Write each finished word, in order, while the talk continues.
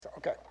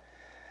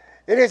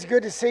It is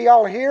good to see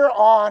y'all here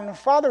on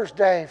Father's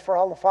Day. For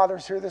all the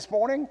fathers here this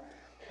morning,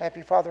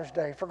 happy Father's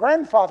Day. For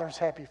grandfathers,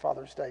 happy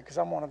Father's Day, because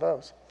I'm one of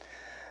those.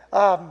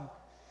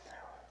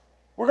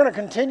 We're going to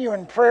continue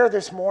in prayer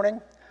this morning.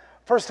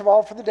 First of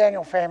all, for the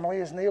Daniel family,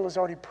 as Neil has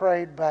already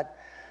prayed, but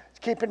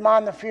keep in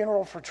mind the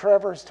funeral for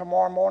Trevor is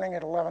tomorrow morning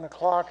at 11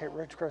 o'clock at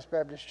Ridgecrest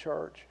Baptist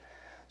Church.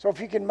 So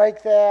if you can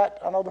make that,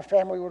 I know the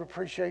family would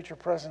appreciate your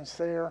presence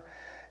there.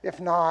 If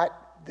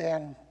not,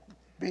 then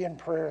be in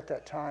prayer at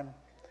that time.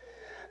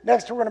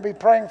 Next, we're going to be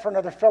praying for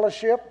another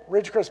fellowship,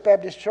 Ridgecrest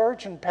Baptist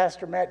Church and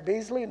Pastor Matt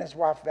Beasley and his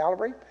wife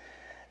Valerie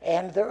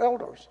and their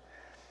elders.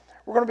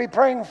 We're going to be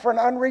praying for an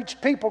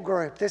unreached people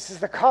group. This is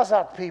the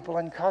Kazakh people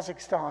in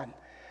Kazakhstan.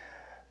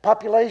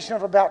 Population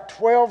of about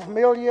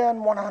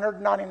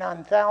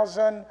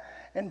 12,199,000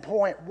 and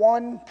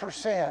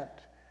 0.1%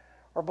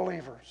 are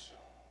believers.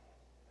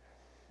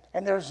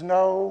 And there's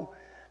no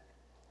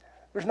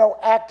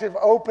active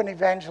open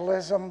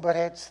evangelism, but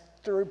it's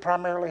through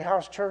primarily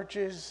house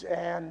churches,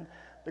 and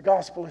the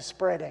gospel is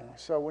spreading.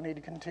 So we need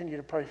to continue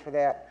to pray for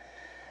that.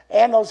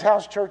 And those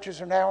house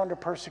churches are now under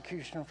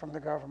persecution from the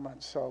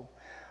government. So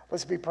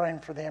let's be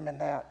praying for them in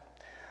that.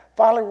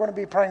 Finally, we're going to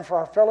be praying for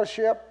our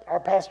fellowship, our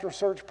pastor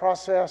search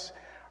process,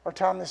 our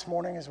time this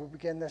morning as we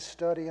begin this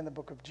study in the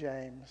book of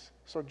James.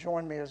 So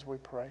join me as we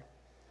pray.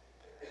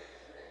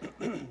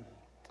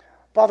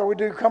 Father, we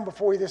do come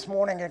before you this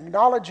morning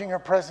acknowledging your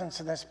presence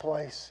in this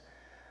place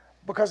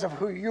because of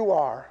who you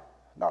are,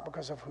 not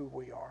because of who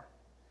we are.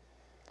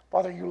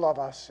 Father, you love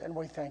us, and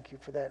we thank you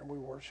for that, and we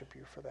worship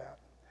you for that.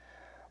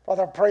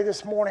 Father, I pray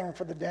this morning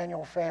for the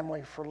Daniel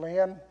family, for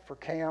Lynn, for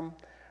Cam,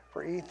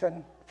 for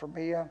Ethan, for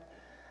Mia,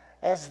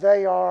 as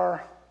they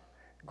are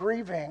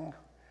grieving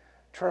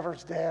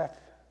Trevor's death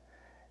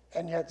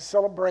and yet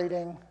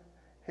celebrating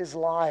his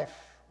life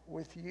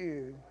with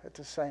you at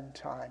the same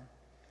time.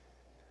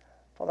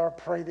 Father, I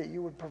pray that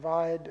you would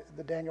provide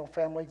the Daniel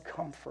family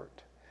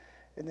comfort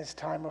in this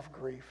time of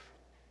grief.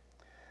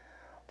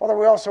 Father,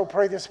 we also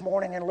pray this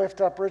morning and lift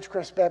up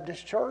Ridgecrest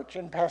Baptist Church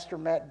and Pastor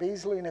Matt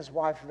Beasley and his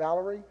wife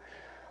Valerie.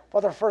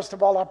 Father, first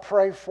of all, I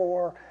pray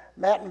for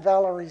Matt and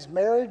Valerie's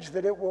marriage,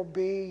 that it will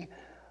be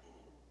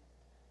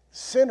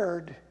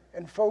centered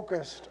and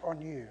focused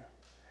on you,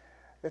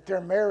 that their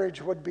marriage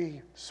would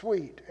be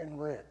sweet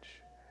and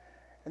rich,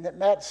 and that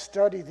Matt's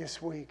study this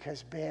week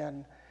has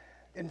been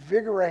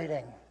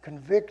invigorating,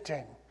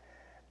 convicting,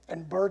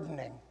 and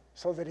burdening,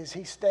 so that as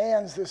he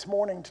stands this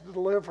morning to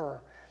deliver,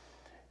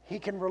 he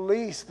can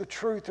release the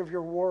truth of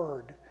your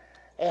word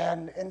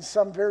and in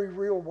some very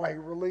real way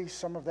release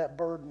some of that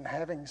burden,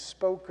 having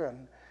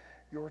spoken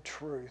your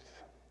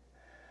truth.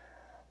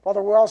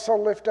 Father, we also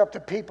lift up the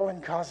people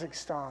in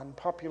Kazakhstan,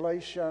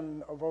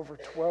 population of over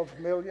 12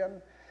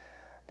 million.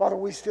 Father,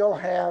 we still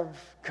have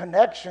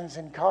connections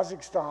in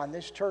Kazakhstan.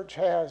 This church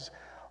has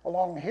a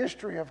long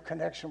history of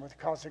connection with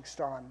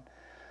Kazakhstan.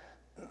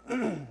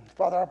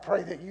 Father, I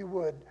pray that you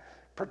would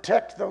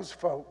protect those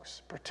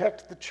folks,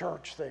 protect the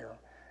church there,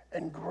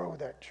 and grow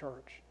that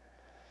church.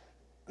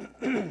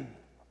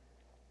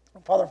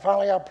 Father,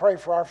 finally, I pray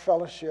for our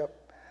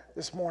fellowship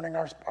this morning,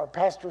 our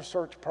pastor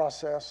search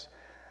process.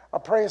 I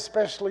pray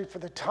especially for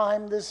the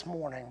time this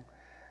morning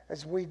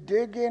as we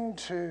dig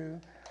into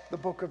the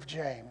book of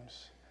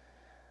James.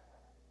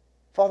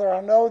 Father,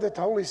 I know that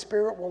the Holy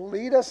Spirit will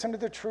lead us into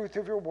the truth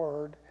of your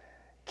word.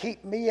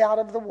 Keep me out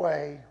of the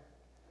way,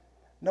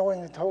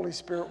 knowing that the Holy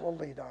Spirit will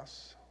lead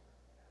us.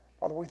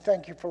 Father, we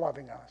thank you for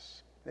loving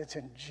us. It's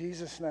in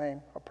Jesus'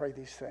 name I pray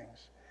these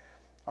things.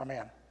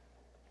 Amen.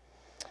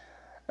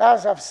 Now,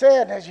 as I've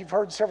said, and as you've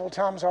heard several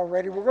times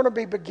already, we're going to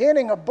be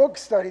beginning a book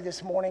study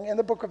this morning in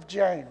the book of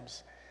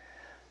James.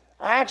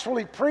 I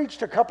actually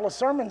preached a couple of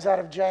sermons out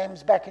of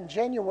James back in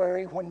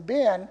January when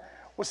Ben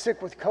was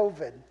sick with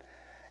COVID.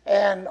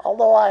 And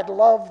although I'd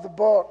loved the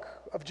book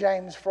of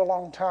James for a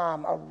long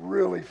time, I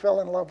really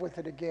fell in love with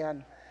it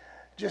again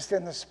just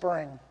in the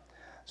spring.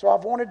 So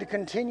I've wanted to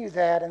continue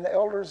that, and the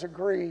elders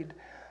agreed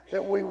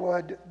that we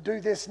would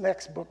do this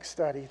next book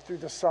study through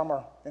the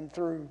summer and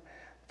through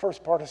the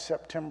first part of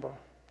September.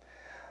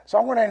 So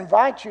I'm going to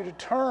invite you to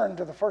turn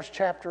to the first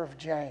chapter of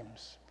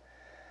James.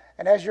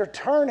 And as you're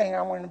turning,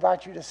 I'm going to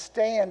invite you to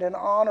stand in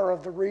honor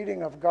of the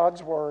reading of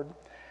God's word.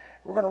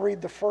 We're going to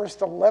read the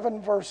first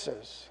 11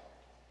 verses.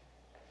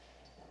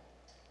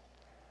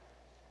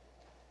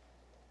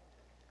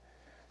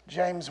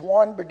 James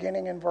 1,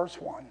 beginning in verse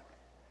 1.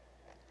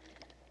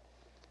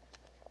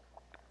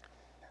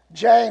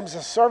 James,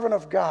 a servant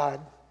of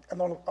God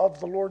and of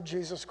the Lord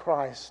Jesus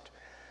Christ,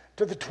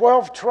 to the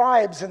 12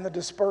 tribes in the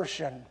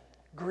dispersion,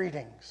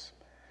 greetings.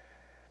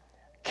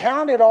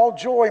 Count it all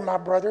joy, my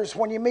brothers,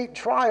 when you meet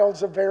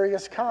trials of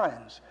various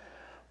kinds.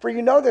 For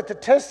you know that the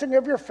testing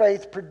of your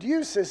faith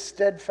produces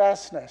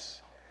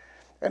steadfastness.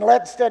 And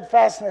let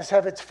steadfastness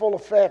have its full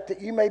effect,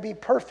 that you may be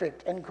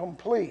perfect and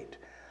complete,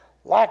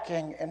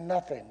 lacking in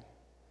nothing.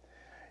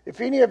 If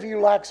any of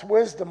you lacks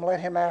wisdom, let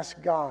him ask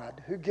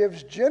God, who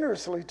gives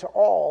generously to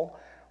all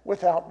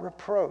without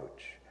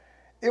reproach.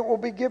 It will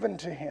be given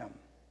to him.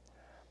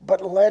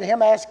 But let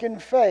him ask in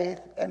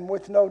faith and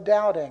with no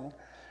doubting.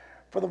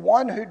 For the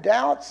one who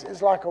doubts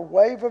is like a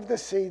wave of the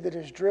sea that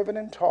is driven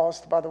and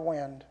tossed by the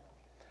wind.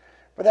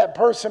 For that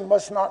person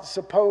must not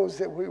suppose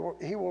that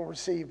he will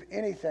receive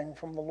anything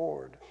from the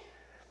Lord.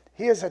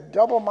 He is a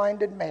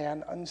double-minded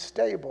man,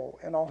 unstable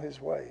in all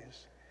his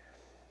ways.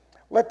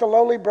 Let the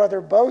lowly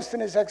brother boast in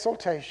his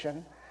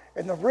exaltation,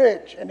 and the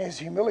rich in his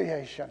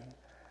humiliation,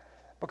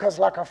 because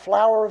like a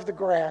flower of the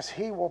grass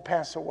he will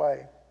pass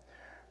away.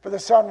 For the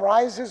sun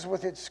rises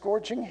with its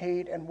scorching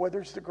heat and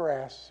withers the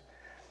grass.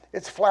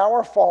 Its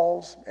flower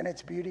falls and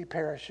its beauty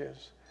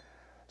perishes.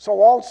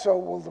 So also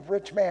will the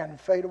rich man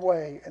fade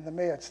away in the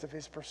midst of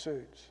his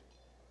pursuits.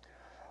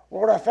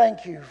 Lord, I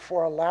thank you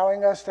for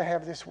allowing us to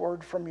have this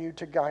word from you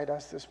to guide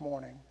us this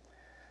morning.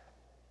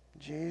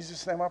 In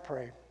Jesus' name I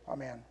pray.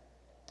 Amen.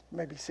 You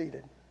may be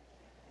seated.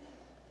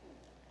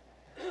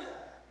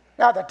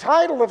 Now, the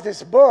title of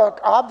this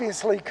book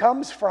obviously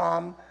comes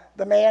from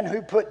the man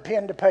who put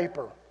pen to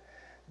paper,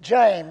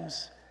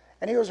 James,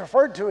 and he was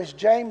referred to as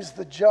James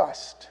the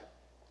Just.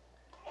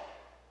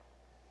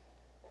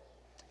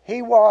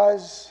 He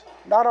was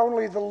not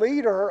only the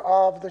leader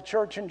of the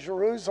church in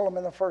Jerusalem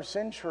in the first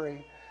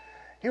century,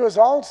 he was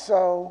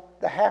also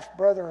the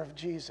half-brother of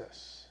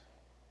Jesus.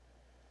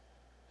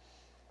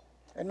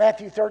 In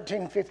Matthew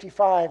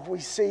 13:55, we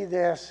see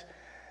this.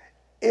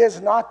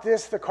 Is not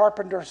this the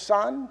carpenter's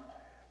son?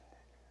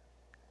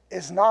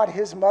 Is not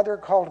his mother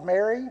called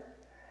Mary?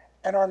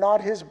 And are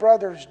not his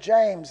brothers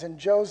James and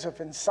Joseph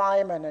and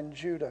Simon and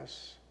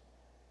Judas?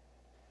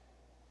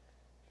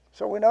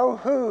 So we know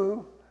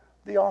who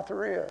the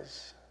author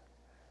is.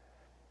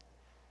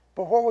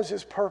 But what was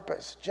his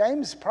purpose?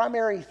 James'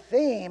 primary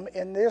theme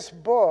in this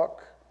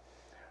book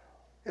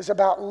is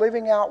about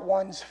living out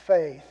one's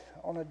faith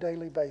on a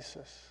daily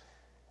basis.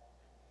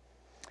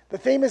 The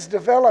theme is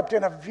developed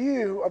in a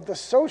view of the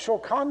social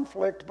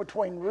conflict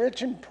between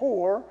rich and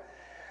poor,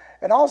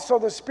 and also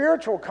the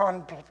spiritual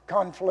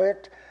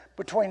conflict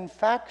between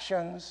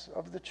factions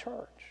of the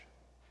church.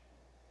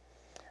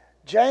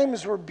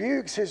 James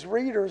rebukes his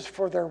readers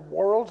for their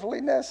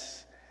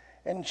worldliness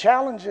and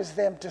challenges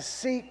them to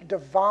seek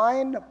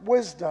divine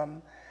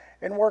wisdom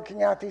in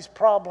working out these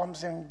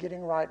problems and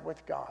getting right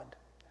with God.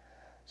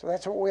 So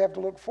that's what we have to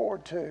look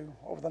forward to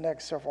over the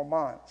next several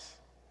months.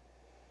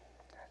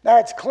 Now,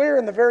 it's clear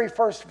in the very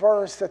first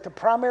verse that the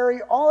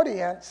primary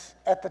audience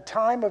at the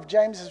time of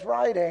James's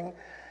writing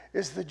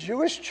is the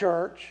Jewish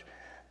church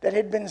that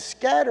had been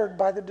scattered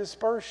by the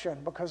dispersion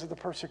because of the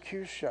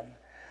persecution.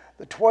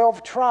 The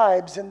 12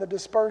 tribes in the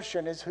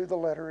dispersion is who the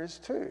letter is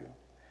to.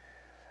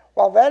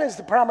 While that is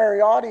the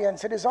primary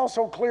audience, it is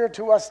also clear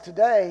to us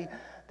today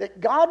that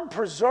God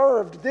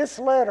preserved this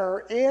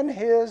letter in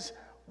His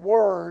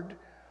Word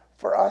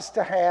for us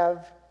to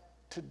have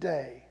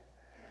today.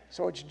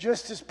 So it's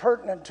just as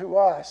pertinent to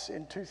us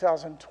in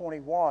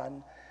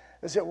 2021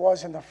 as it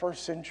was in the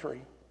first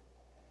century.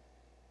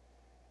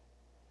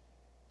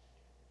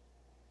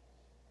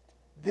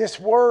 This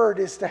word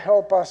is to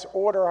help us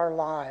order our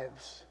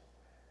lives,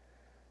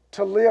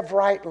 to live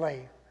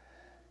rightly,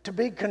 to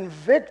be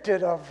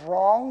convicted of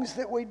wrongs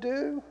that we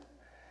do,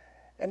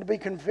 and to be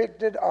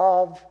convicted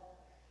of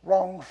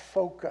wrong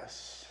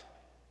focus.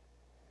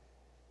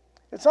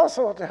 It's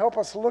also to help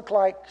us look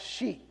like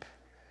sheep.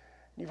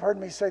 You've heard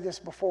me say this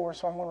before,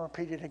 so I'm going to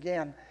repeat it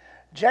again.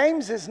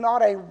 James is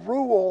not a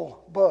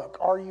rule book,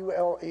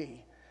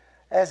 R-U-L-E,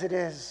 as it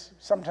is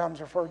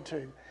sometimes referred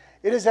to.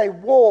 It is a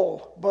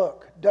wool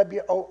book,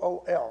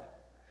 W-O-O-L,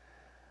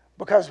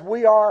 because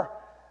we are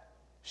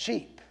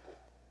sheep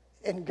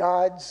in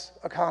God's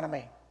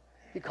economy.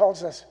 He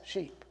calls us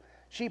sheep.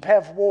 Sheep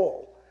have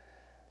wool.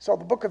 So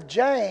the book of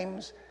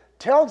James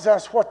tells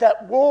us what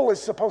that wool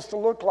is supposed to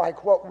look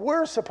like, what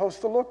we're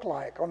supposed to look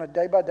like on a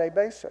day-by-day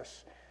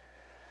basis.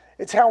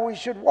 It's how we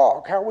should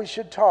walk, how we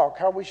should talk,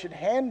 how we should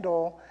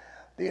handle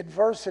the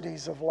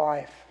adversities of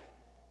life.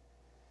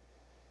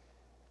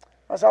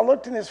 As I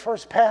looked in this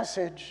first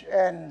passage,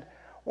 and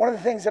one of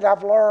the things that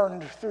I've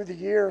learned through the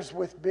years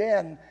with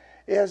Ben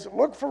is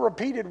look for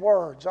repeated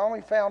words. I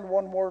only found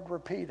one word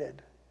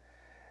repeated,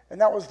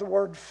 and that was the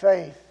word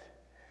faith.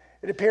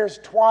 It appears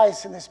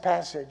twice in this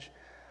passage.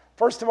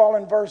 First of all,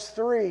 in verse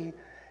 3,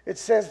 it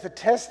says the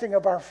testing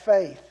of our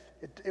faith.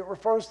 It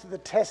refers to the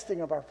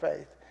testing of our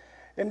faith.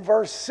 In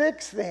verse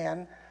 6,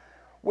 then,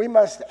 we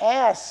must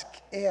ask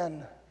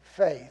in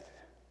faith.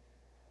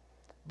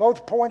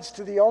 Both points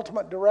to the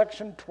ultimate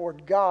direction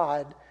toward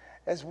God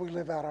as we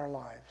live out our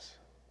lives.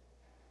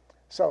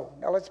 So,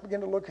 now let's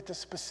begin to look at the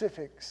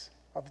specifics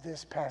of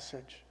this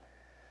passage.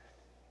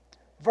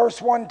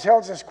 Verse 1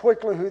 tells us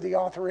quickly who the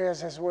author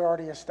is, as we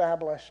already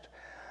established.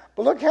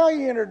 But look how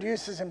he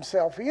introduces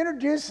himself. He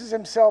introduces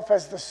himself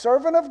as the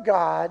servant of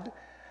God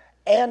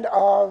and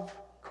of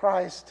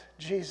Christ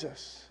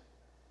Jesus.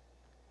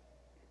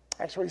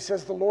 Actually, he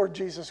says the Lord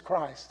Jesus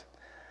Christ.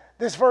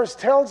 This verse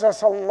tells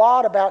us a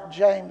lot about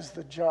James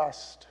the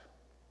Just.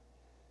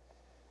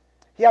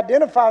 He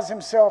identifies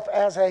himself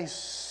as a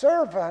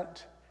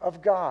servant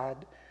of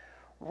God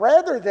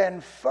rather than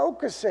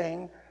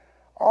focusing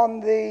on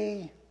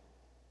the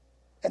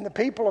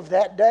people of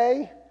that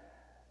day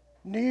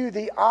knew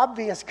the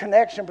obvious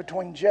connection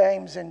between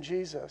James and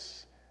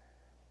Jesus.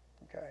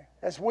 Okay.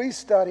 As we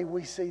study,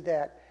 we see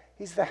that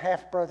he's the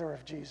half-brother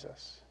of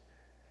Jesus.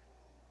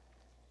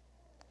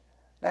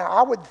 Now,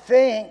 I would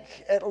think,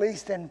 at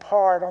least in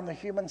part on the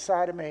human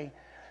side of me,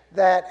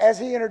 that as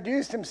he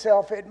introduced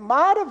himself, it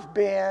might have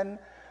been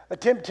a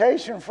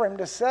temptation for him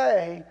to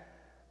say,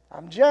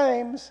 I'm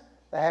James,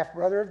 the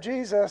half-brother of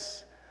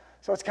Jesus.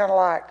 So it's kind of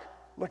like,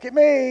 look at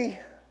me.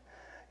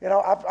 You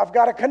know, I've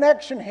got a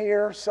connection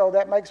here, so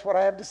that makes what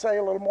I have to say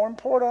a little more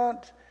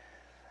important.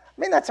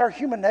 I mean, that's our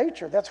human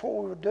nature. That's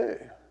what we would do.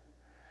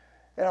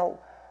 You know,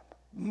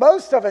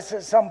 most of us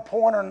at some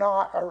point or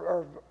not,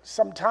 or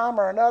some time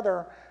or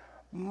another,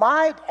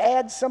 might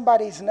add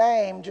somebody's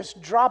name,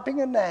 just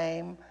dropping a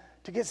name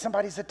to get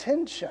somebody's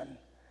attention.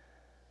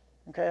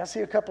 Okay, I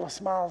see a couple of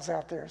smiles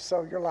out there,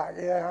 so you're like,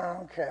 yeah,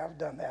 okay, I've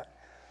done that.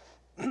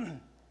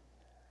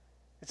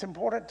 It's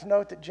important to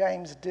note that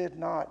James did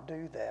not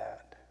do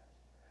that.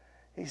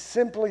 He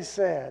simply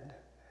said,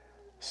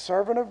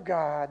 servant of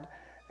God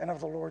and of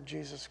the Lord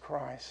Jesus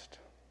Christ.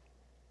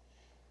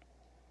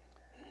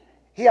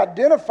 He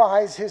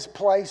identifies his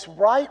place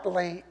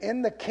rightly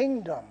in the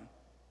kingdom,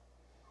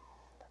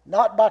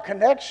 not by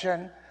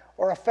connection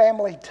or a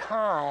family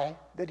tie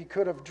that he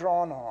could have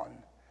drawn on.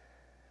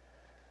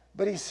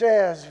 But he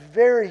says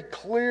very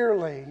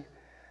clearly,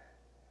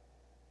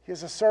 he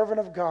is a servant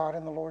of God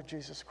and the Lord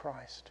Jesus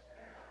Christ.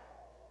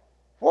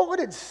 What would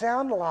it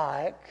sound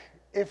like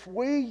if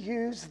we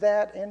use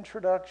that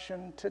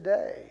introduction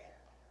today?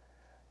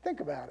 Think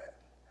about it.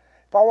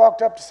 If I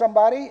walked up to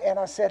somebody and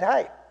I said,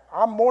 hey,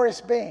 I'm Morris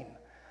Bean.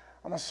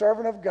 I'm a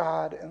servant of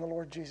God and the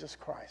Lord Jesus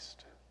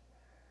Christ.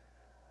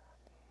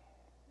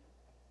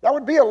 That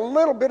would be a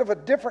little bit of a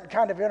different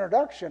kind of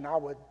introduction, I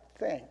would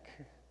think.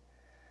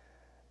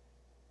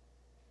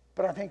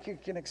 But I think you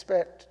can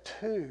expect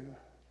two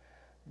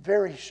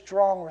very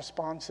strong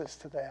responses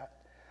to that.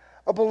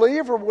 A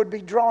believer would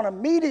be drawn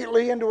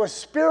immediately into a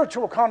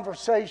spiritual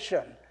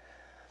conversation.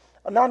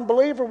 A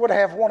non-believer would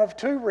have one of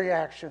two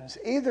reactions.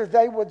 Either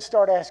they would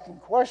start asking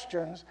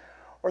questions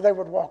or they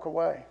would walk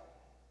away.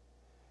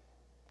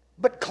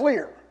 But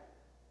clear.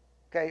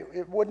 Okay,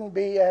 it wouldn't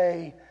be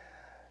a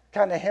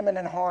kind of hemming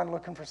and hawing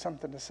looking for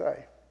something to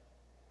say.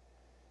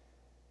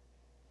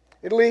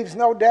 It leaves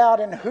no doubt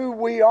in who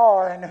we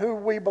are and who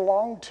we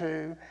belong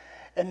to.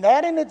 And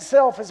that in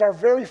itself is our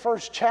very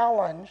first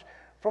challenge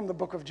from the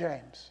book of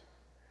James.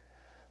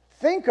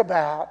 Think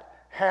about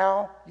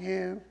how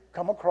you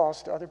come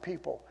across to other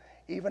people,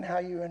 even how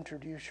you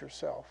introduce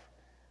yourself.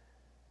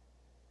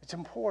 It's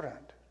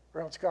important,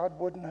 or else God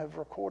wouldn't have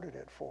recorded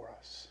it for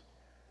us.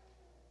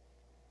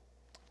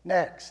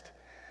 Next,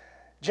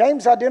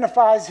 James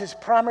identifies his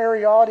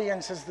primary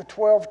audience as the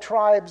 12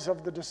 tribes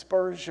of the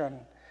dispersion.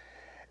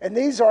 And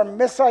these are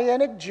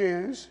Messianic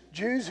Jews,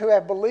 Jews who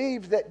have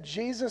believed that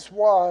Jesus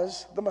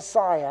was the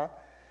Messiah,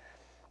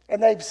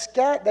 and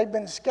they've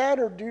been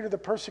scattered due to the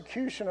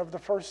persecution of the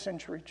first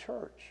century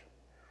church.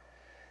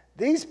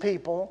 These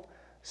people,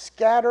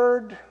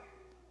 scattered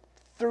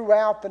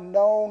throughout the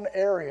known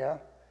area,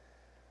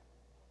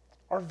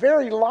 are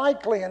very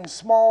likely in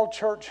small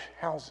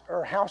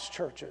house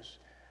churches,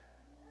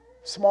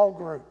 small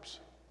groups,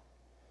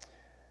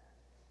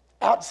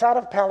 outside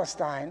of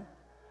Palestine,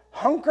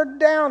 hunkered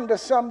down to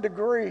some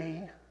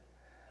degree,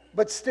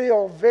 but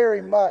still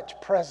very much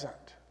present.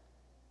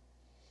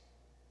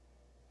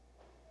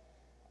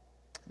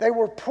 They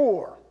were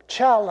poor,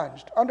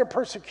 challenged, under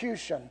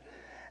persecution.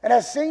 And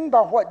as seen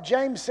by what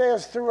James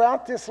says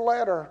throughout this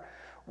letter,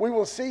 we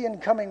will see in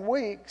coming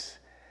weeks,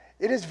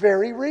 it is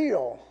very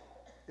real.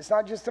 It's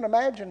not just an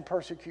imagined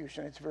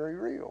persecution, it's very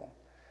real.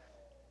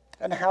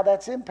 And how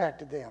that's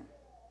impacted them.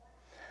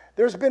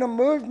 There's been a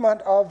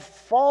movement of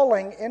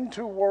falling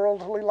into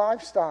worldly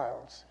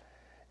lifestyles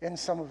in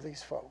some of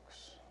these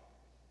folks.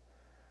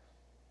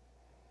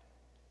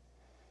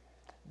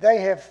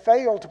 They have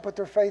failed to put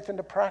their faith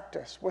into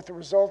practice, with the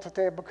result that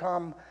they have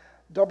become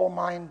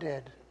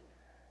double-minded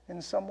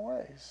in some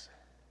ways.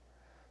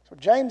 So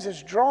James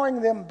is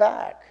drawing them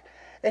back,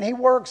 and he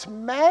works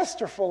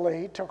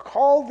masterfully to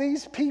call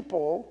these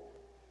people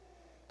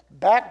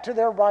back to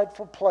their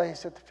rightful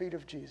place at the feet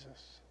of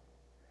Jesus.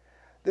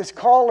 This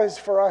call is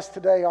for us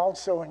today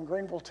also in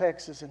Greenville,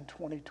 Texas in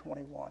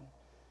 2021.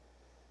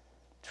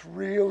 It's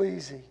real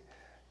easy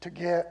to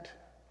get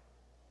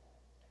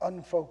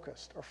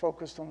unfocused or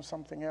focused on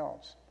something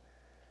else.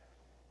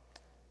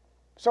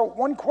 So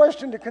one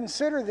question to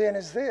consider then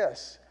is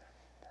this: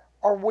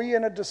 are we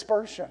in a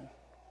dispersion?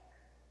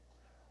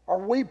 Are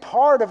we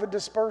part of a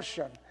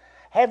dispersion?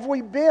 Have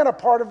we been a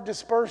part of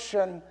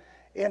dispersion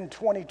in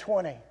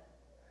 2020?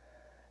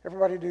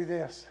 Everybody do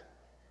this.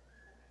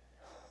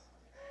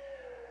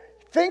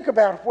 Think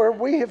about where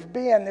we have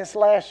been this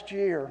last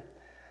year.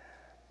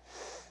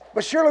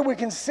 But surely we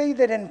can see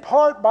that in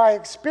part by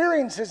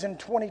experiences in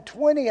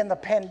 2020 and the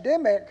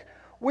pandemic,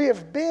 we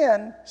have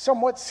been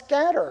somewhat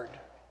scattered.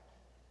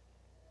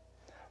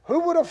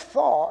 Who would have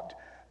thought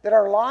that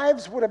our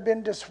lives would have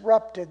been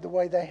disrupted the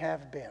way they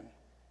have been?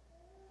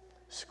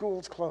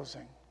 Schools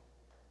closing,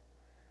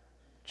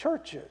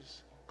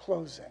 churches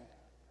closing.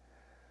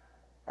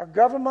 Our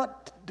government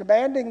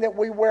demanding that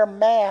we wear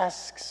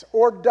masks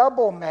or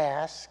double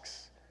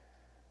masks.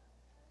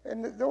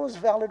 And there was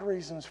valid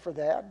reasons for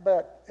that,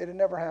 but it had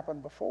never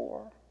happened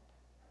before.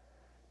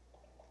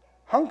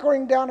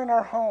 Hunkering down in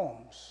our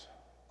homes.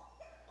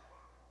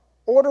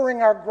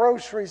 Ordering our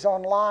groceries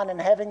online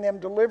and having them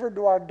delivered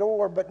to our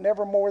door, but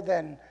never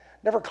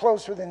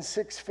closer than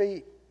 6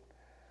 feet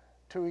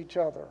to each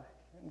other.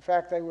 In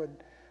fact, they would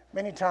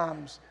many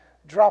times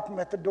drop them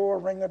at the door,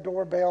 ring the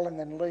doorbell, and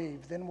then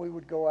leave. Then we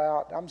would go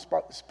out. I'm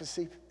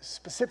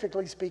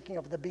specifically speaking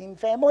of the Bean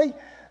family.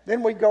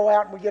 Then we'd go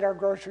out and we'd get our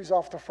groceries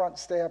off the front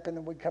step, and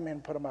then we'd come in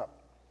and put them up.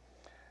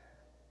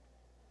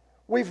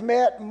 We've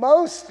met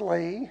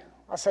mostly,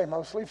 I say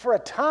mostly, for a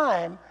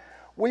time,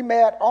 we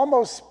met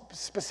almost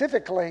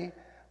specifically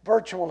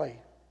virtually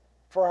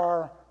for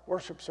our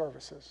worship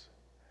services.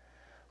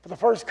 For the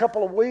first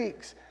couple of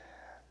weeks,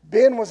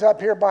 Ben was up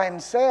here by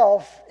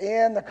himself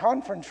in the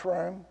conference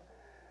room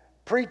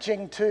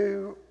preaching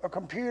to a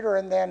computer,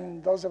 and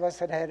then those of us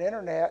that had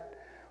internet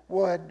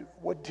would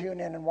tune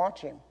in and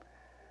watch him.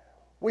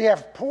 We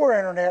have poor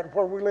internet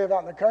where we live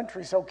out in the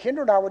country, so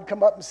Kendra and I would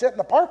come up and sit in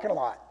the parking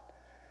lot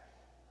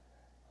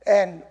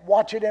and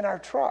watch it in our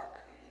truck.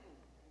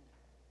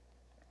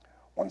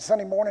 One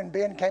Sunday morning,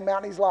 Ben came out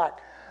and he's like,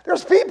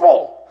 "There's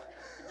people!"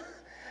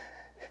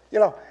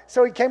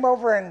 So he came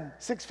over and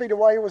 6 feet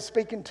away was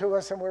speaking to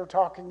us, and we were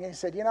talking, and he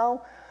said,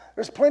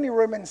 "There's plenty of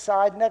room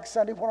inside. Next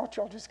Sunday, why don't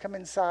y'all just come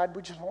inside?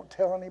 We just won't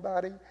tell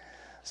anybody."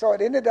 So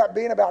it ended up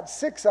being about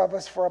 6 of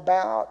us for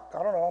about,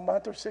 a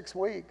month or 6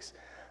 weeks,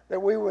 that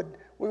we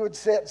would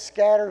sit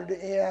scattered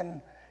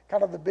in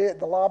kind of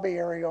the lobby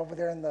area over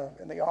there in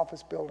the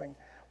office building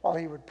while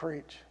he would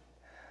preach.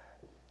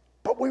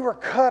 But we were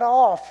cut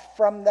off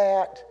from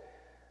that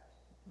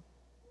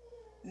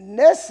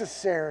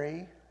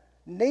necessary,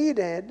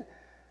 needed,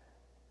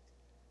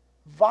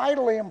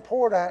 vitally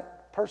important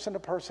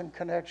person-to-person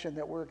connection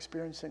that we're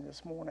experiencing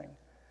this morning.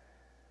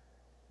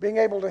 Being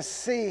able to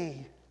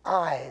see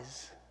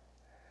eyes,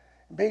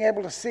 being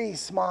able to see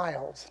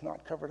smiles,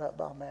 not covered up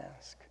by a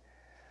mask.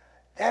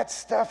 That's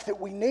stuff that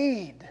we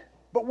need,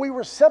 but we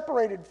were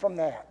separated from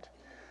that.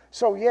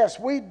 So yes,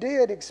 we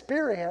did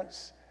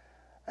experience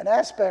an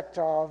aspect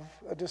of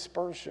a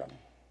dispersion.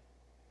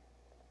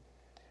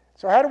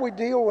 So how do we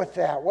deal with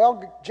that?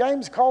 Well,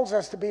 James calls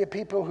us to be a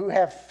people who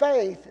have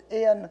faith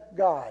in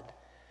God.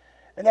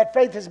 And that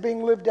faith is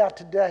being lived out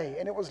today,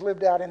 and it was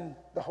lived out in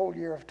the whole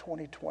year of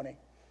 2020.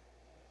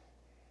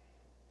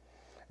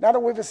 Now that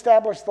we've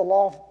established the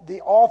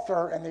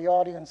author and the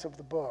audience of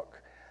the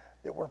book,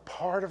 that we're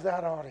part of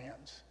that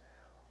audience,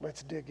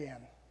 let's dig in.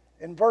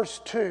 In verse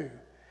 2,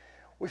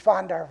 we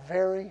find our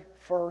very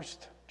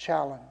first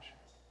challenge.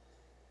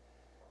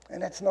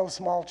 And it's no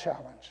small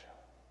challenge.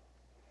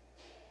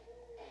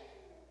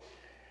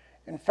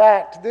 In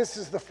fact, this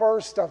is the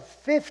first of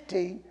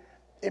 50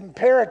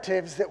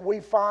 imperatives that we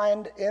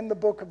find in the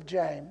book of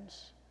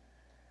James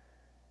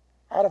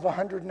out of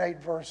 108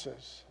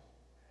 verses.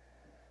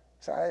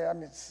 So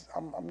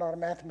I'm not a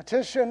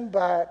mathematician,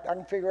 but I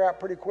can figure out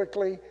pretty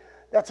quickly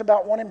that's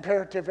about one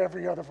imperative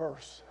every other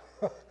verse.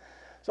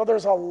 So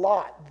there's a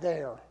lot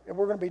there, and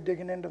we're going to be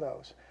digging into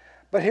those.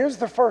 But here's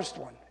the first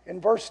one in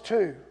verse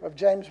 2 of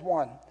James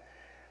 1.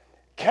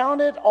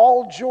 "Count it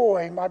all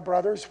joy, my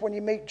brothers, when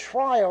you meet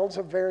trials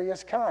of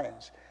various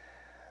kinds."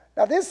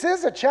 Now, this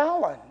is a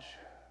challenge,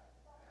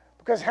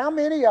 because how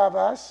many of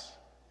us,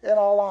 in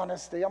all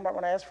honesty, I'm not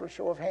going to ask for a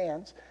show of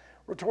hands,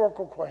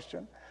 rhetorical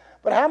question,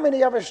 but how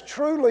many of us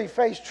truly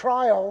face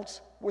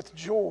trials with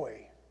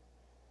joy?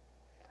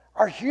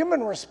 Our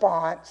human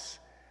response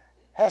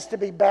has to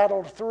be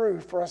battled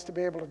through for us to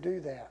be able to do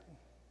that.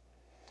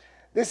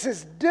 This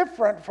is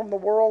different from the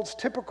world's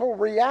typical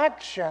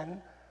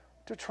reaction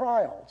to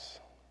trials.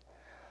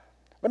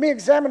 Let me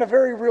examine a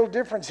very real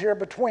difference here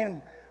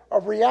between a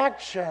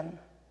reaction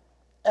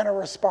and a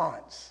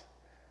response,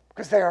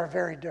 because they are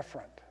very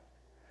different.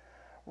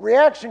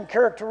 Reaction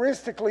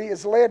characteristically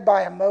is led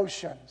by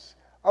emotions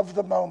of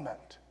the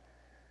moment.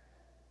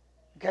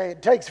 Okay,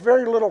 it takes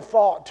very little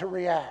thought to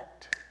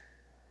react,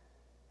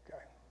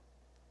 okay,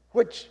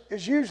 which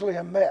is usually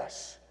a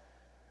mess,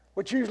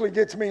 which usually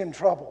gets me in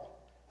trouble.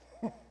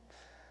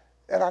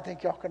 And I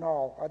think y'all can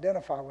all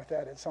identify with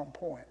that at some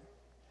point.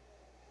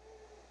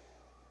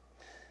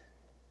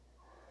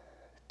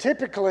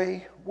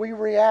 Typically, we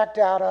react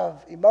out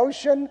of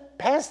emotion,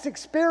 past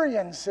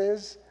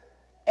experiences,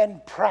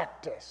 and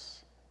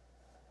practice.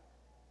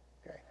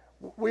 Okay.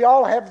 We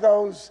all have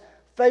those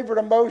favorite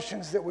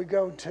emotions that we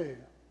go to.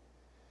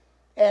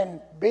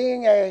 And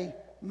being a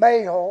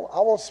male, I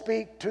will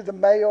speak to the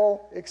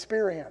male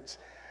experience.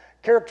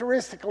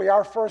 Characteristically,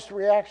 our first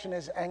reaction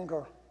is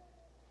anger.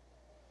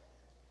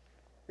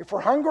 If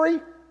we're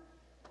hungry,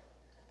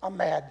 I'm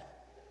mad.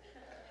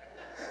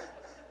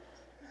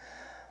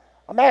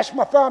 I mashed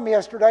my thumb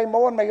yesterday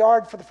mowing my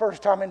yard for the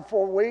first time in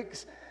 4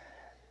 weeks,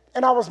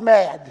 and I was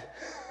mad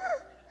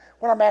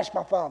when I mashed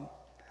my thumb.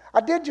 I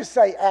did just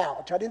say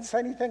ouch. I didn't say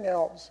anything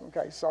else.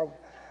 Okay, so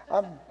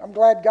I'm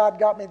glad God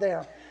got me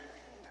there.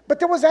 But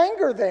there was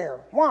anger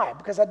there. Why?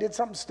 Because I did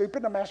something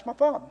stupid and I mashed my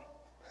thumb.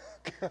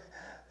 I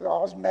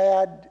was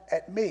mad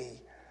at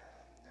me.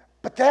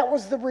 But that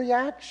was the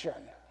reaction.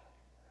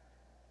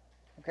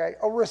 Okay?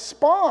 A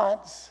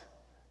response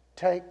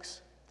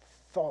takes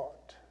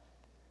thought.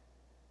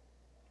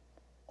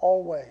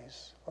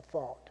 Always a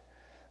thought.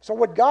 So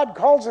what God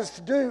calls us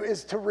to do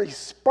is to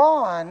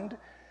respond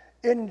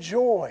in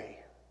joy,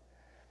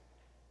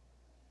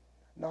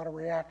 not a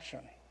reaction.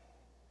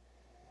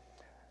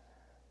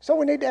 So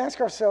we need to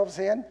ask ourselves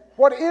then,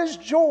 what is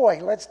joy?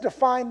 Let's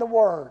define the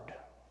word.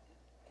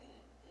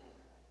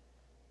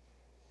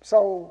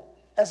 So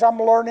as I'm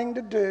learning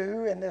to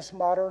do in this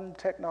modern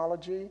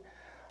technology,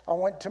 I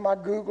went to my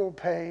Google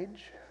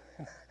page.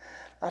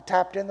 I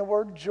typed in the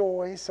word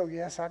joy, so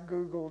yes, I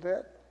Googled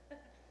it.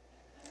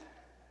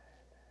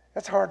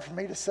 That's hard for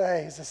me to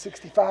say as a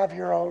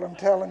 65-year-old, I'm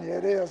telling you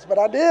it is, but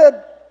I did.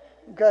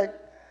 Okay.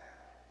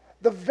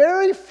 The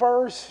very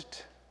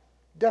first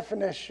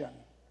definition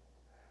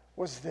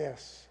was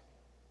this: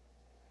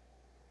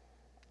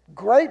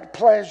 great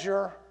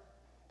pleasure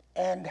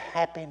and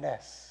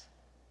happiness.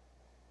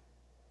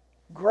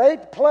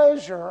 Great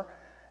pleasure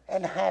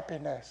and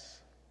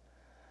happiness.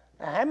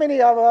 Now, how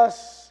many of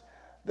us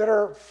that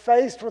are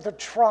faced with a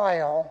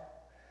trial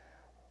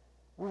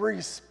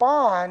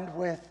respond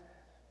with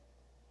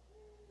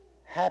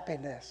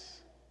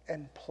happiness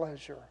and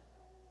pleasure?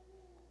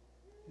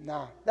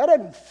 No, that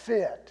doesn't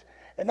fit.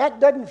 And that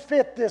doesn't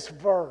fit this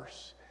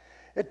verse.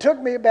 It took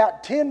me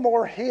about 10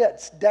 more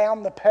hits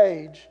down the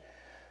page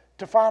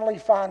to finally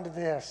find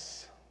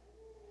this.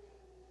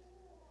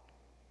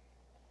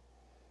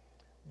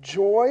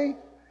 Joy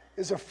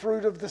is a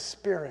fruit of the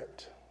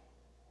Spirit.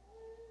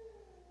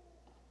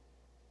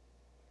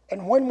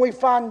 And when we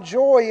find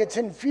joy, it's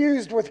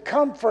infused with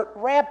comfort,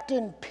 wrapped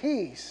in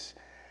peace.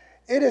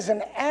 It is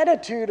an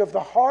attitude of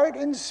the heart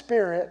and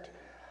spirit,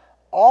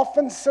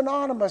 often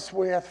synonymous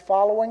with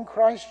following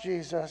Christ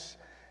Jesus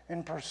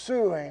and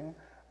pursuing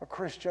a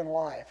Christian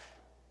life.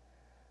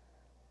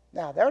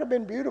 Now, that would have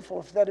been beautiful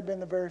if that had been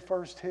the very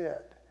first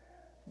hit.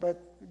 But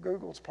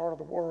Google's part of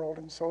the world,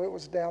 and so it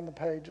was down the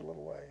page a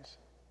little ways.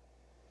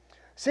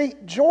 See,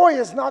 joy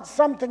is not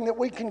something that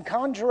we can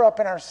conjure up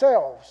in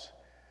ourselves.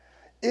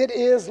 It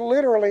is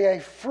literally a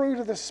fruit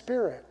of the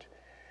Spirit.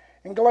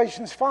 In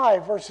Galatians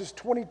 5, verses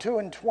 22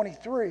 and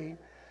 23,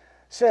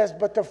 says,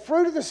 "But the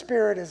fruit of the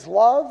Spirit is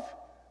love,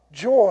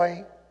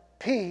 joy,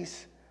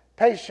 peace,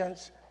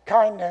 patience,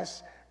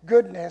 kindness,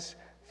 goodness,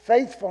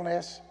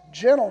 faithfulness,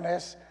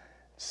 gentleness,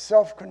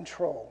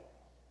 self-control.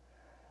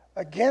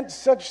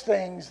 Against such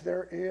things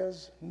there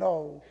is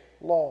no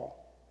law."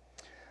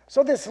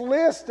 So this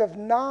list of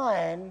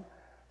 9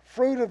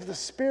 fruit of the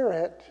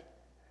Spirit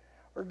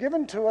are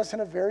given to us in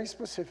a very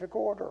specific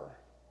order.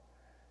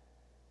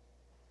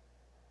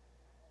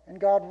 And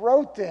God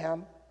wrote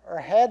them, or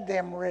had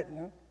them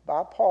written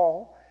by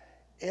Paul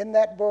in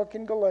that book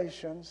in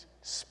Galatians,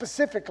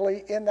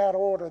 specifically in that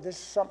order.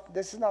 This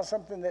is not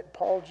something that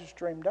Paul just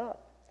dreamed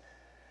up.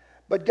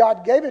 But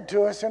God gave it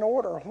to us in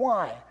order.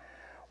 Why?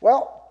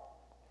 Well,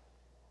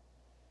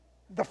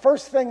 the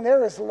first thing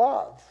there is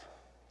love.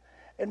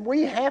 And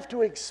we have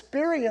to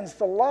experience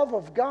the love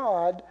of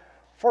God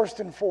first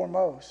and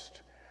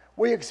foremost.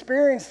 We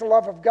experience the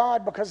love of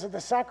God because of the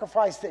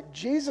sacrifice that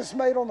Jesus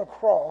made on the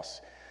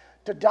cross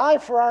to die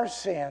for our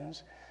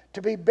sins,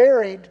 to be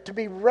buried, to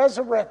be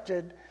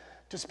resurrected,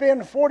 to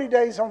spend 40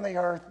 days on the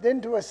earth,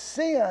 then to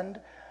ascend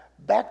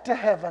back to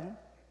heaven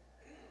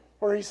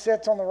where he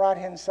sits on the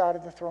right-hand side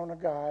of the throne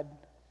of God.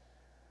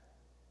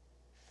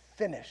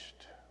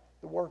 Finished.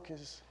 The work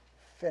is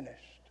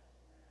finished.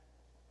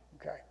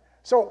 Okay.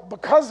 So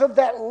because of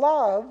that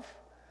love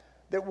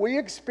that we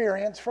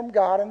experience from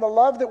God and the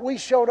love that we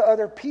show to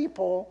other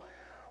people,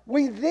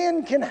 we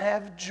then can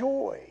have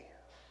joy.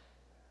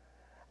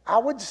 I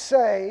would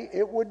say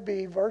it would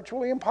be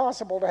virtually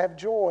impossible to have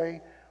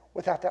joy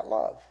without that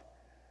love.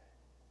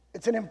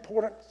 It's an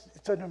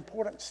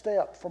important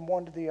step from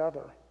one to the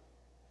other.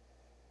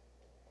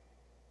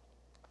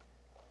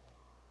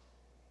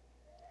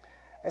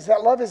 As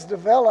that love is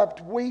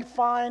developed, we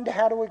find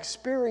how to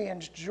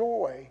experience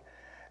joy.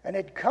 And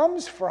it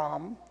comes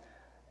from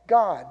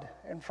God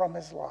and from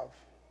his love.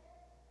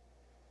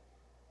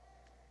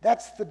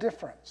 That's the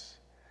difference.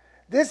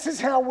 This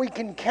is how we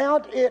can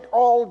count it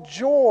all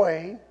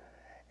joy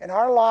in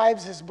our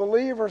lives as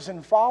believers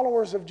and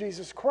followers of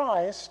Jesus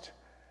Christ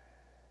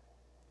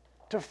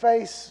to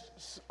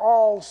face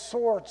all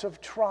sorts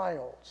of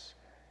trials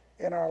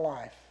in our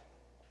life.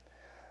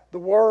 The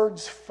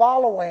words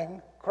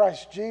following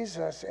Christ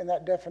Jesus in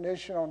that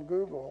definition on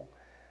Google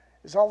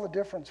is all the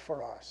difference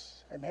for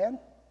us. Amen?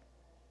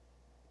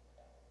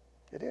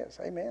 It is.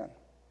 Amen.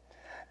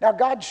 Now,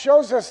 God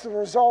shows us the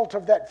result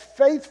of that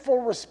faithful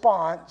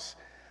response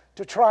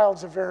to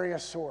trials of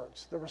various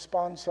sorts, the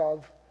response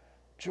of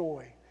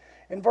joy.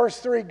 In verse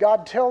 3,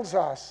 God tells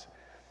us,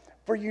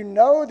 "For you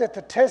know that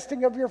the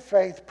testing of your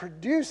faith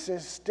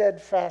produces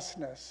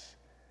steadfastness."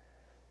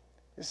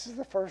 This is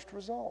the first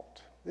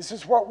result. This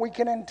is what we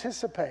can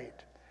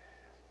anticipate.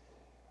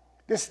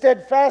 This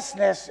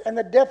steadfastness, and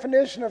the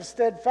definition of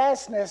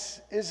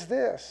steadfastness is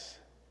this.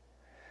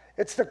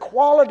 It's the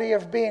quality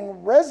of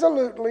being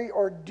resolutely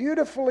or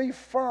dutifully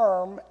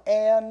firm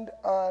and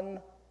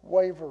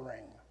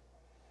unwavering.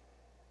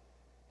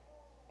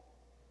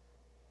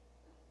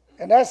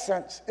 In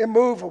essence,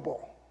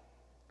 immovable.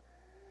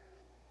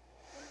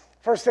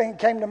 First thing that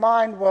came to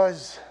mind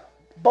was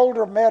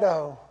Boulder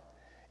Meadow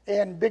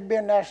in Big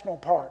Bend National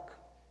Park.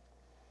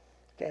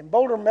 Okay,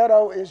 Boulder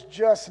Meadow is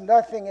just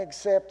nothing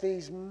except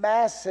these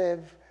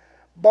massive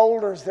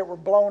boulders that were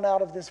blown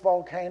out of this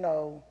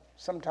volcano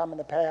sometime in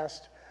the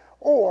past,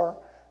 or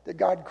that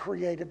God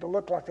created to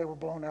look like they were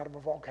blown out of a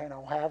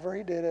volcano. However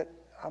he did it,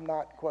 I'm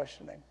not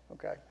questioning,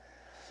 okay?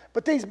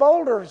 But these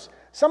boulders,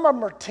 some of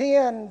them are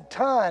 10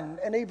 ton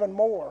and even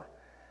more.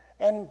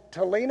 And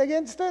to lean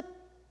against it,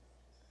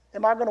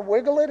 am I going to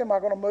wiggle it? Am I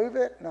going to move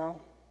it?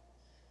 No.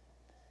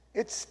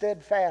 It's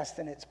steadfast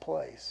in its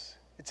place.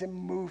 It's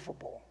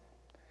immovable.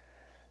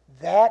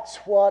 That's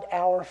what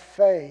our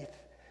faith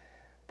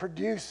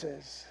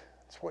produces.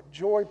 It's what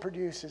joy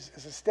produces,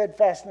 is a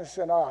steadfastness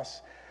in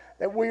us,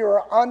 that we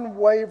are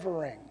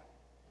unwavering.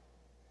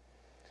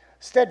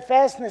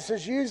 Steadfastness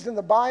is used in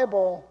the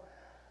Bible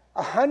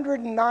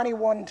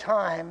 191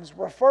 times,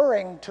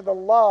 referring to the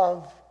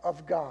love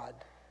of God.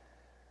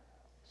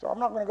 So I'm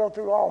not going to go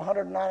through all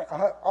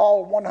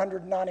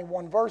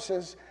 191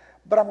 verses,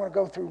 but I'm going to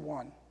go through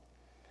one.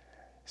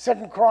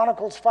 2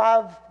 Chronicles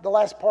 5, the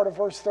last part of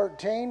verse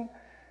 13,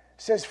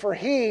 says, "For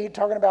he,"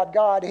 talking about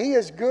God, "he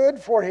is good,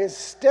 for his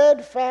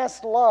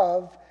steadfast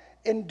love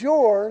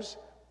endures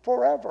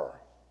forever."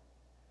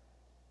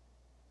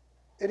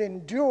 It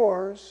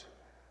endures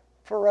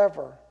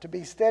forever. To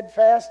be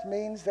steadfast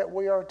means that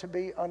we are to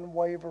be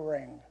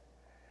unwavering,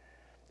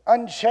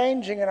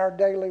 unchanging in our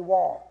daily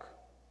walk.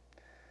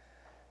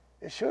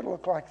 It should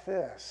look like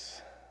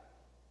this.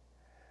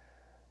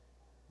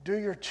 Do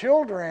your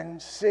children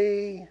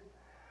see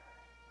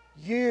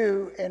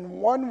you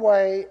in one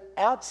way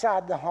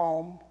outside the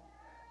home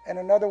and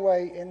another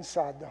way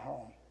inside the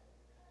home?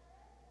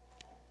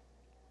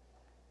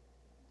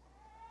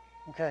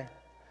 Okay.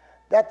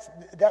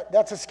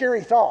 That's a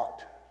scary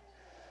thought.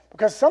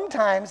 Because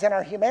sometimes in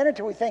our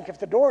humanity we think if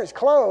the door is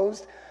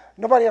closed,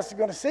 nobody else is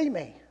going to see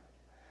me.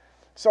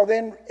 So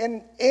then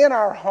in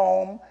our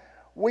home,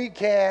 we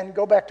can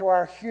go back to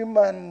our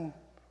human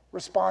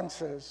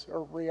responses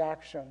or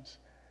reactions.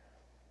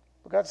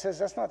 But God says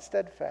that's not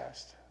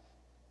steadfast.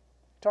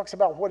 He talks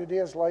about what it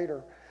is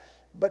later.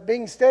 But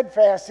being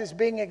steadfast is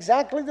being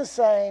exactly the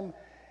same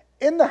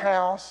in the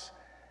house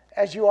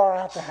as you are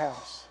out the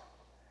house.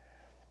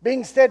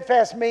 Being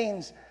steadfast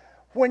means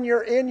when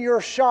you're in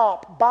your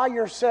shop by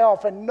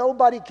yourself and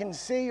nobody can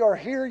see or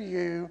hear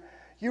you,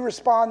 you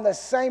respond the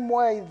same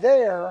way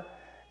there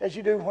as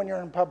you do when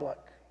you're in public.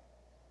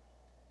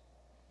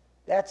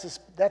 That's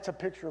a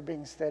picture of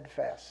being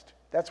steadfast.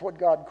 That's what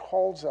God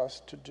calls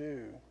us to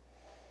do.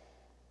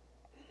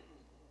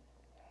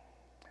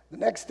 The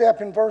next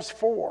step in verse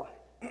 4,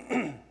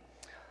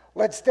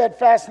 let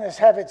steadfastness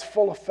have its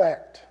full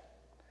effect,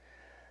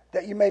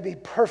 that you may be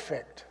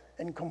perfect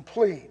and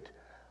complete,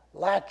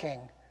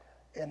 lacking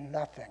in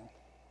nothing.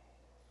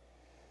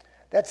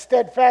 That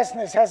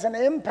steadfastness has an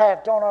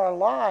impact on our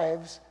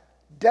lives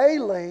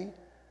daily,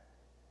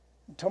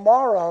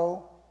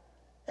 tomorrow,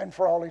 and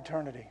for all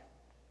eternity.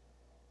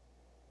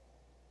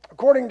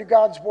 According to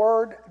God's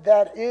word,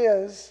 that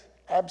is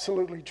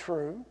absolutely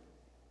true.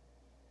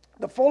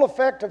 The full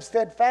effect of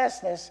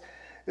steadfastness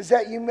is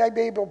that you may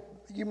be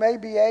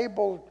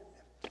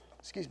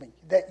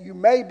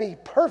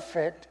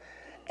perfect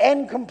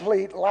and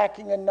complete,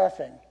 lacking in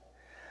nothing.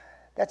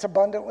 That's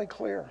abundantly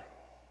clear.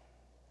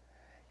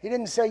 He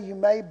didn't say you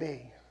may be.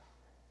 He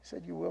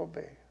said you will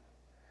be.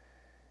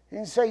 He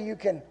didn't say you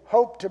can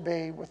hope to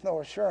be with no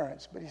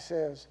assurance, but he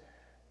says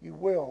you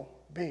will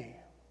be.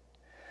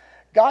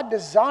 God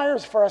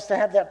desires for us to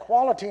have that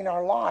quality in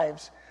our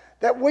lives,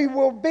 that we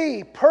will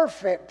be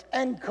perfect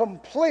and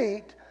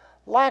complete,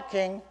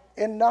 lacking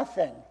in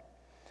nothing.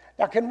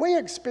 Now, can we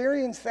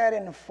experience that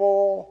in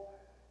full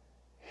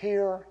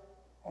here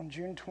on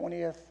June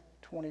 20th,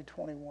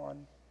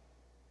 2021?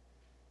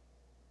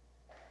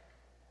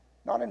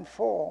 Not in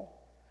full.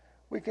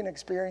 We can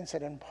experience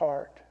it in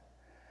part.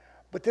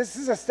 But this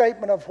is a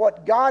statement of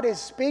what God is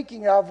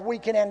speaking of, we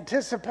can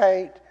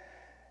anticipate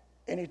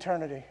in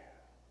eternity.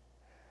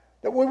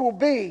 That we will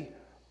be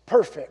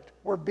perfect.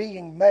 We're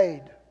being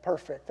made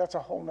perfect. That's a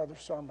whole nother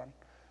sermon.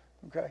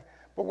 Okay?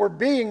 But we're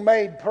being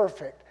made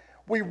perfect.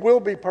 We will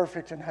be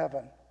perfect in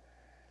heaven.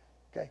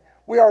 Okay?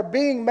 We are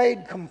being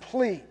made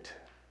complete.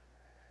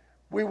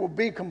 We will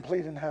be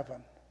complete in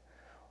heaven.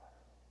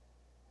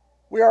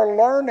 We are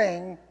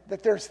learning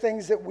that there's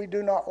things that we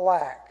do not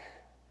lack.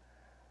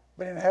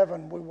 But in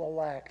heaven, we will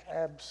lack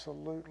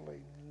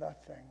absolutely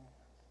nothing.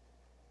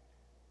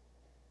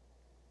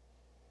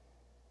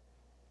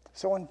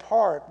 So in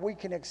part, we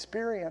can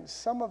experience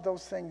some of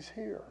those things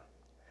here.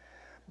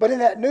 But in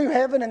that new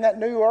heaven and that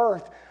new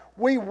earth,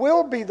 we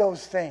will be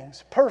those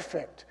things,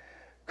 perfect,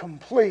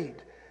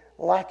 complete,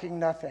 lacking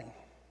nothing.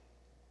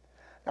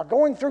 Now,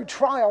 going through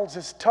trials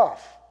is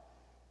tough.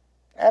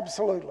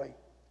 Absolutely.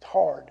 It's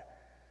hard.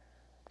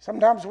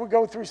 Sometimes we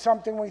go through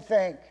something we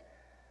think,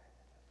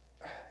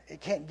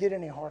 it can't get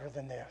any harder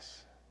than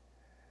this.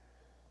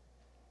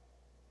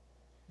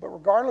 But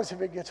regardless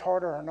if it gets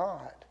harder or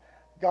not,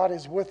 God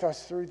is with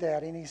us through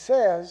that. And He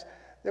says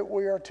that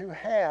we are to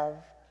have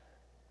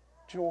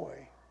joy.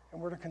 And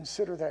we're to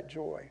consider that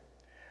joy.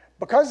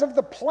 Because of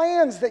the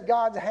plans that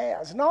God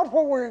has, not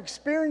what we're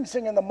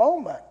experiencing in the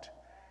moment.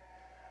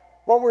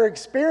 What we're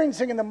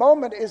experiencing in the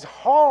moment is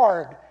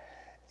hard.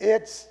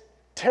 It's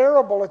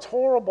terrible. It's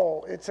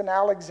horrible. It's an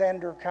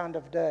Alexander kind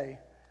of day.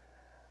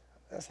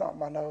 That's not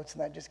my notes,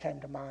 and that just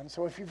came to mind.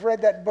 So if you've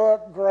read that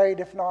book, great.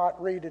 If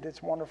not, read it.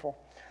 It's wonderful.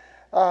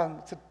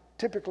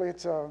 Typically,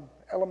 it's an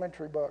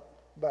elementary book,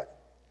 but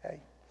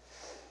hey.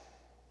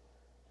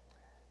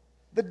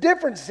 The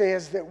difference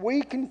is that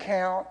we can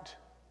count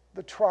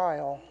the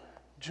trial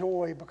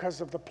joy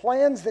because of the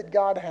plans that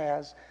God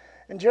has.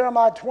 In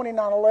Jeremiah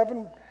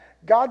 29:11,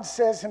 God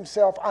says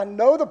Himself, I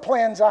know the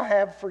plans I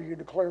have for you,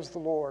 declares the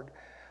Lord.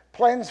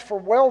 Plans for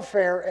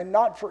welfare and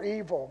not for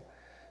evil,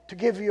 to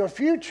give you a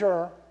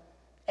future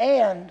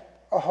and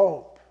a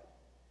hope.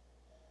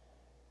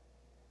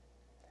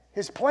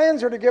 His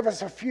plans are to give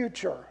us a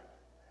future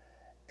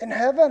in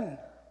heaven.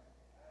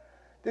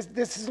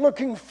 This is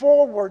looking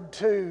forward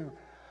to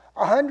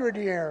 100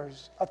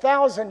 years,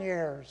 1,000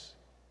 years,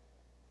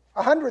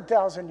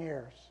 100,000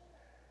 years.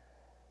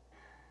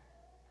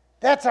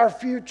 That's our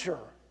future,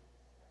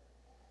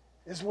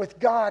 is with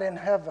God in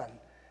heaven.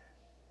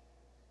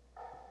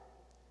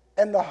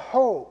 And the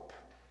hope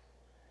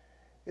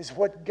is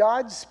what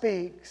God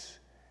speaks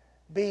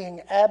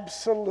being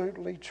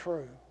absolutely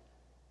true.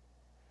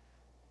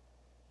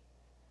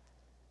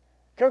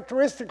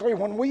 Characteristically,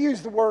 when we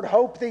use the word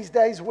hope these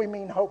days, we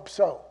mean hope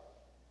so.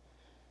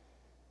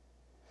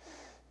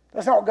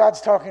 That's not what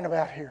God's talking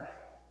about here.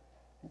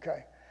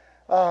 Okay.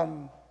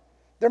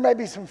 There may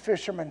be some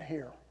fishermen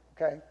here.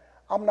 Okay.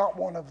 I'm not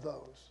one of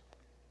those.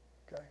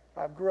 Okay.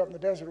 I grew up in the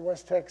desert of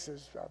West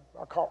Texas.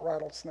 I caught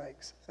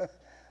rattlesnakes.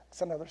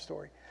 That's another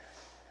story.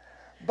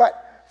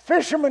 But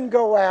fishermen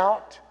go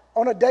out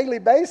on a daily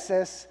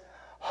basis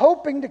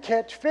hoping to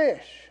catch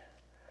fish.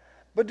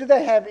 But do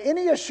they have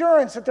any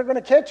assurance that they're going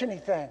to catch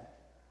anything?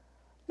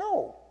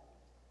 No,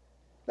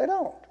 they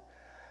don't.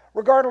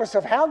 Regardless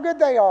of how good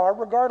they are,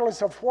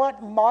 regardless of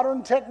what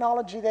modern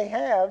technology they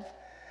have,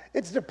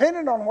 it's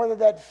dependent on whether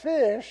that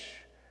fish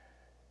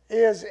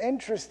is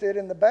interested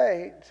in the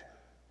bait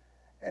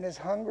and is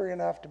hungry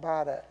enough to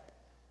bite it.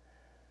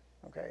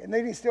 Okay, and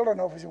then he still don't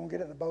know if he's going to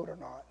get it in the boat or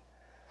not.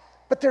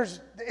 But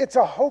it's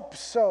a hope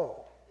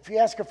so. If you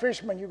ask a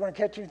fisherman, you're going to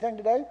catch anything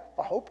today?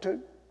 I hope to.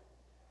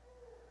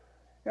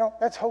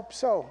 That's hope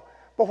so.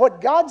 But what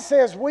God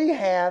says we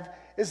have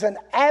is an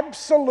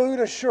absolute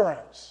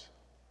assurance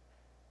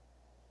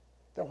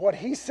that what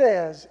He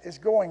says is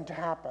going to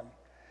happen.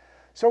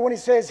 So when He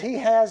says He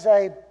has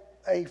a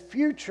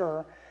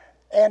future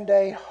and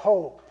a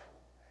hope,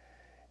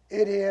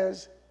 it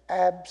is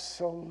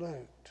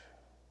absolute.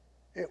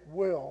 It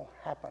will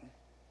happen.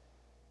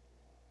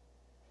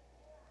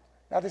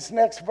 Now this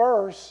next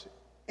verse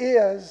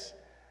is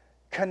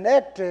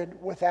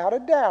connected without a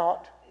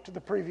doubt to the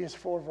previous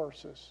 4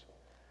 verses.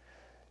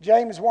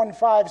 James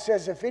 1:5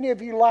 says, if any of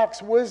you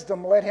lacks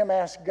wisdom, let him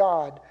ask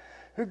God,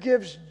 who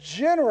gives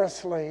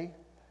generously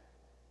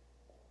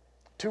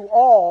to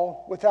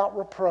all without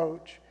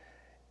reproach,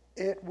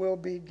 it will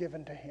be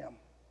given to him.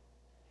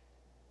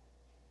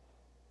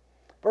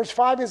 Verse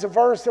 5 is a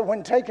verse that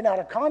when taken out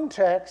of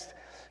context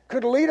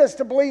could lead us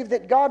to believe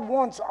that God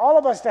wants all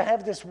of us to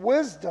have this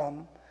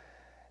wisdom,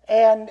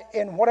 and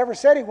in whatever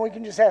setting we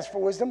can just ask for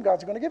wisdom,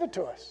 God's going to give it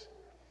to us.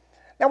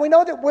 Now we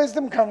know that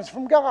wisdom comes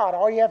from God.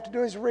 All you have to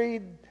do is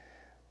read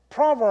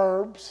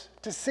Proverbs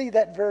to see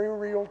that very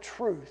real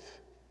truth.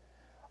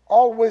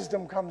 All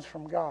wisdom comes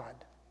from God.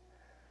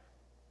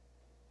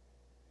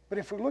 But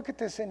if we look at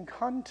this in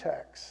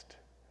context,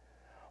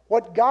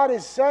 what God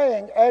is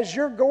saying, as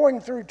you're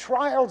going through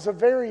trials of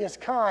various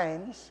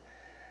kinds,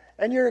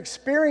 and you're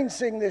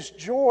experiencing this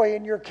joy,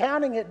 and you're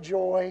counting it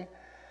joy,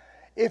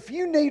 if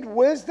you need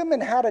wisdom in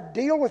how to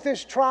deal with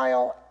this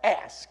trial,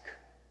 ask.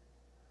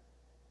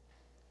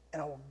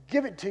 And I will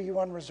give it to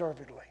you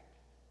unreservedly.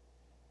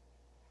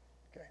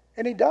 Okay.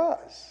 And He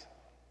does.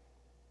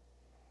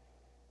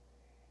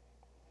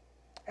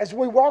 As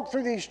we walk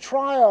through these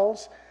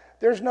trials,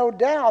 there's no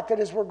doubt that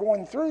as we're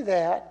going through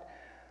that,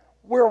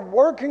 we're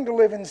working to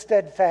live in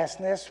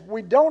steadfastness.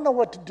 We don't know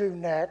what to do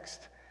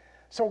next.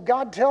 So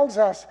God tells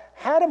us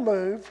how to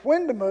move,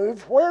 when to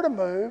move, where to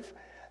move.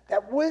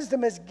 That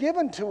wisdom is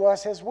given to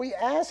us as we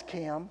ask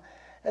Him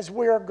as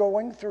we are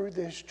going through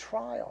this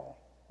trial,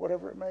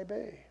 whatever it may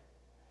be.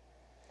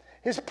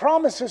 His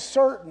promise is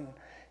certain.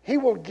 He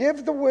will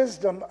give the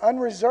wisdom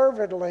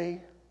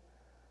unreservedly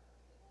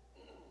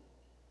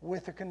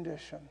with a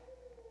condition.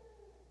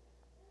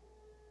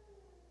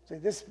 See,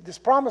 this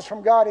promise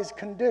from God is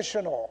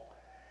conditional.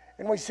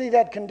 And we see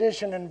that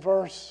condition in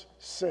verse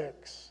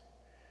 6.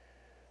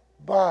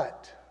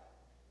 But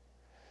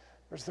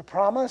there's the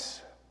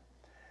promise,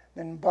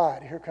 Then,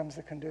 but, here comes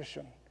the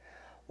condition.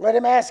 Let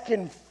him ask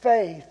in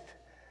faith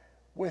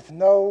with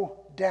no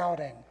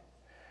doubting.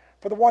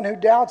 For the one who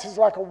doubts is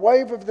like a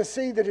wave of the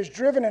sea that is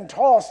driven and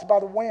tossed by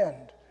the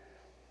wind.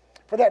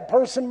 For that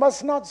person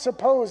must not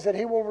suppose that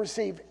he will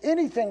receive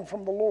anything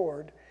from the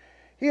Lord.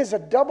 He is a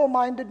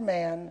double-minded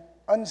man,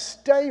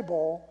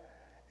 unstable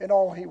in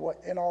all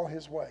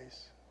his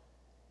ways.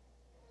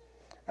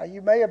 Now,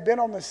 you may have been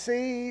on the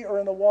sea or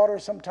in the water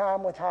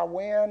sometime with high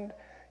wind.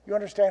 You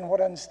understand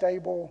what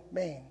unstable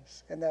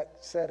means in that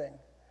setting.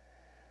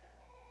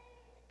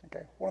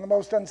 Okay. One of the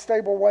most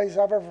unstable ways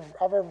I've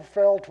ever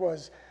felt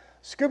was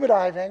scuba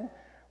diving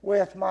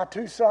with my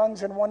 2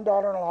 sons and 1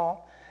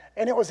 daughter-in-law,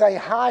 and it was a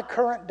high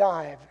current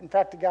dive. In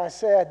fact, the guy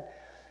said,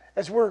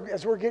 as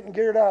we're getting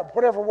geared up,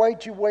 whatever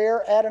weight you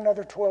wear, add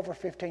another 12 or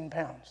 15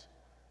 pounds.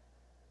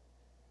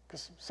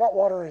 Because salt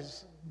water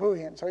is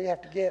buoyant, so you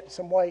have to get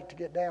some weight to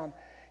get down.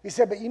 He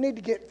said, but you need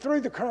to get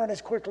through the current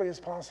as quickly as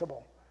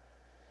possible.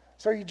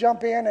 So you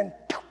jump in and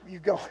you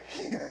go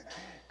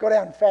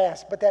down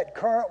fast. But that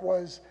current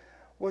was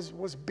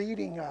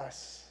beating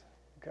us.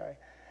 Okay,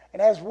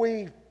 and as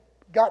we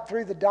got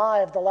through the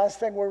dive, the last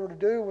thing we were to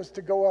do was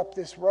to go up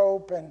this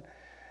rope, and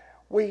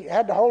we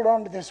had to hold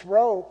on to this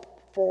rope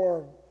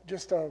for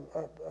just a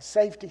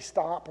safety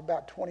stop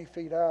about 20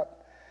 feet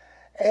up.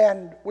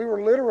 And we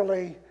were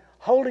literally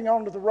holding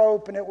on to the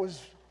rope, and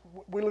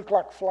we looked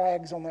like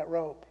flags on that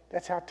rope.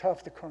 That's how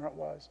tough the current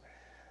was,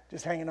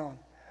 just hanging on.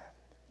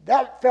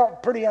 That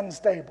felt pretty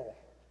unstable,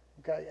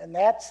 okay? And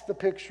that's the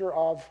picture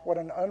of what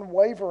an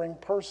unwavering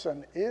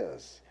person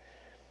is.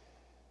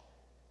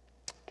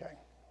 Okay.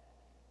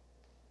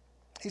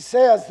 He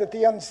says that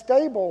the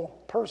unstable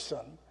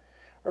person,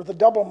 or the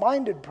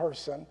double-minded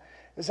person,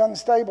 is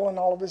unstable in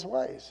all of his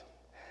ways.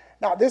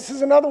 Now, this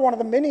is another one of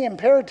the many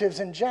imperatives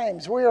in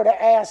James. We are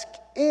to ask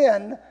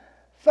in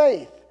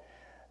faith.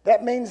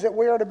 That means that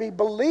we are to be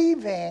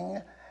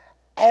believing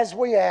as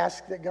we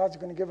ask that God's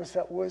going to give us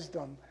that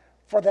wisdom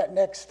for that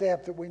next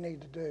step that we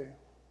need to do.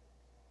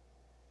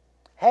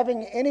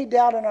 Having any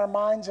doubt in our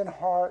minds and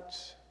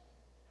hearts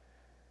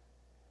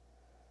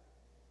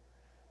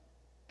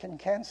can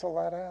cancel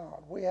that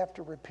out. We have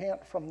to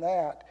repent from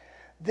that.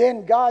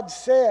 Then God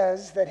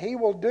says that He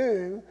will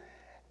do,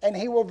 and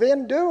He will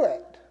then do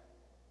it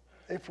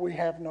if we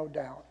have no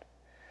doubt.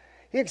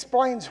 He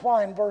explains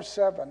why in verse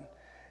 7.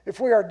 If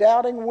we are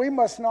doubting, we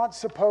must not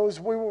suppose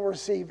we will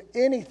receive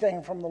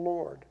anything from the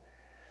Lord.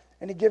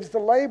 And he gives the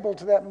label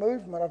to that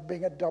movement of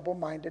being a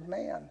double-minded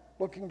man,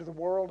 looking to the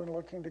world and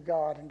looking to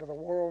God, and to the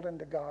world and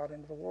to God,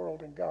 and to the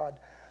world and God.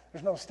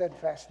 There's no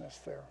steadfastness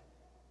there.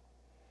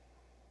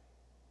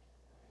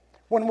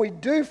 When we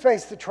do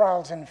face the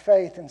trials in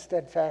faith and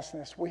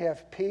steadfastness, we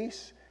have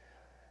peace.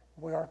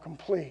 We are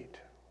complete,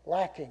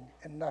 lacking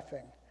in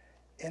nothing.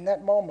 In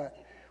that moment,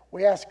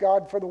 we ask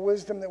God for the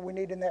wisdom that we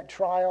need in that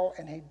trial,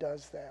 and He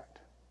does that.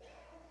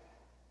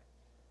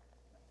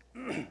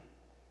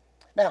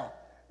 Now,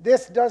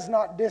 this does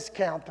not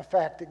discount the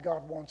fact that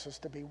God wants us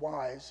to be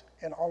wise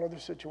in all other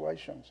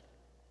situations,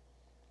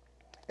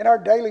 in our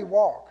daily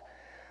walk.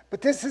 But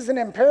this is an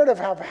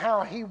imperative of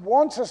how He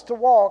wants us to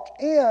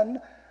walk in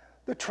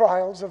the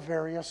trials of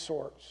various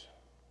sorts.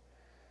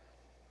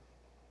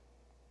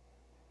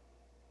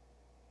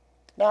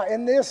 Now,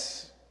 in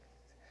this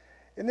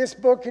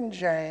book in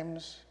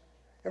James,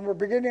 and we're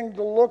beginning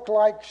to look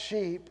like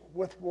sheep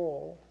with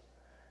wool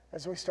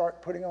as we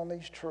start putting on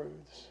these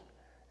truths.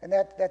 And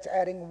that's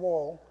adding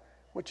wool,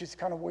 which is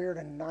kind of weird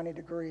in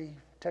 90-degree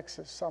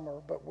Texas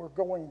summer, but we're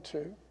going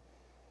to.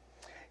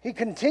 He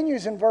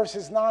continues in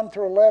verses 9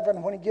 through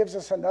 11 when he gives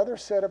us another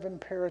set of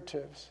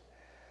imperatives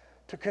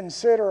to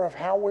consider of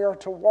how we are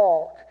to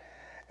walk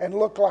and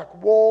look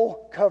like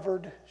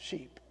wool-covered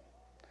sheep.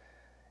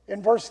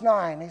 In verse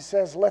 9, he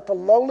says, "Let the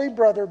lowly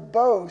brother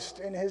boast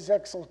in his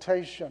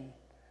exaltation,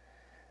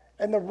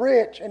 and the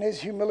rich in his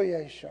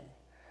humiliation.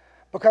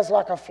 Because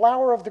like a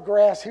flower of the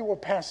grass, he will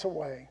pass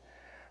away.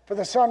 For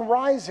the sun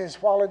rises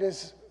while it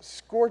is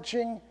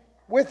scorching,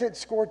 with its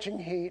scorching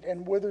heat,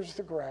 and withers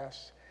the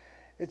grass.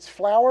 Its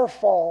flower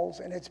falls,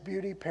 and its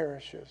beauty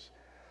perishes.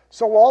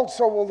 So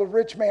also will the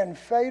rich man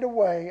fade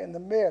away in the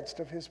midst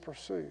of his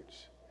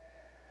pursuits."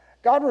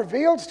 God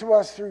reveals to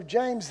us through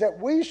James that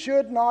we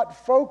should not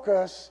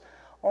focus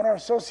on our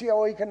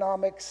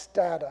socioeconomic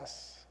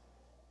status.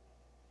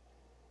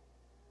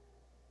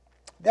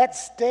 That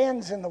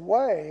stands in the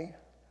way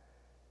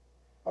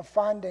of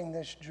finding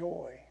this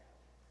joy.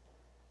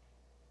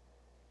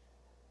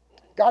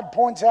 God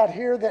points out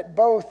here that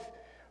both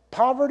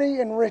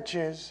poverty and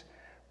riches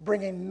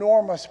bring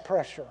enormous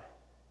pressure.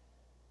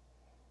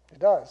 It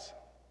does.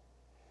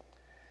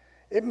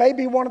 It may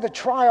be one of the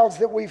trials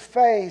that we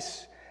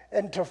face,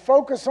 and to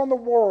focus on the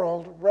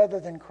world rather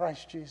than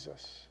Christ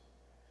Jesus.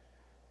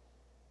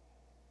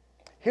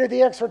 Here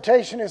the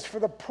exhortation is for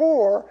the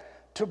poor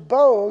to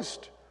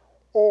boast,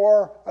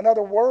 or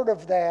another word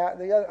of that,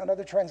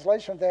 another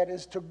translation of that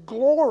is to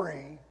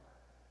glory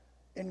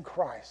in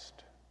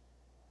Christ.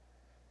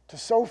 To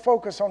so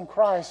focus on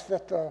Christ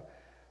that the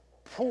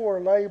poor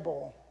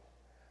label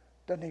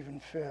doesn't even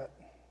fit.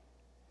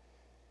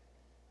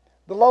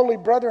 The lowly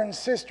brother and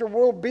sister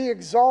will be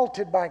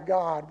exalted by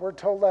God. We're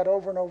told that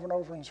over and over and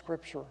over in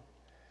Scripture.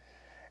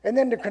 And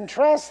then to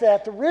contrast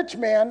that, the rich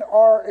men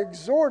are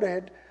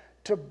exhorted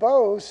to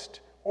boast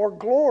or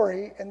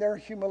glory in their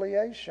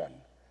humiliation.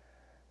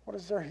 What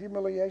does their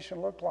humiliation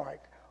look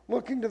like?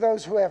 Looking to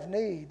those who have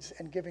needs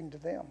and giving to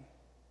them.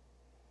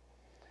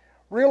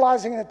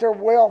 Realizing that their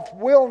wealth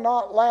will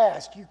not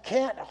last. You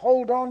can't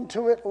hold on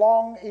to it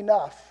long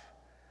enough.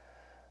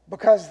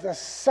 Because the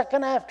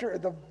second after,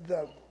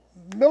 the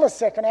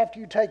millisecond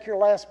after you take your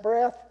last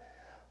breath,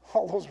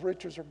 all those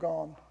riches are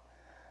gone.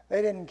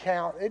 They didn't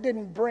count. It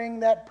didn't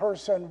bring that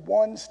person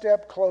one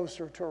step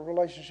closer to a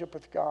relationship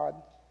with God.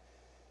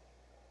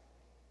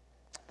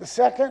 The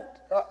second,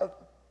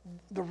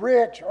 the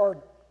rich are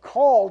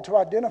called to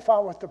identify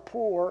with the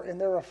poor in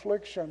their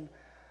affliction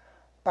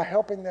by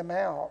helping them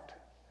out,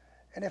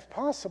 and if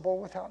possible,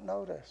 without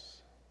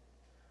notice.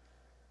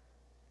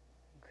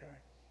 Okay.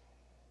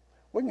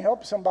 We can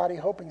help somebody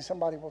hoping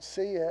somebody will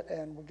see it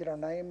and we'll get our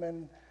name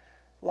in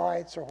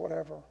lights or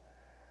whatever.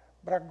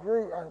 But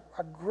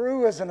I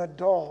grew as an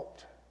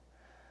adult,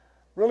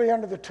 really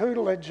under the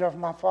tutelage of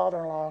my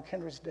father-in-law,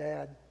 Kendra's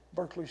dad,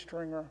 Berkeley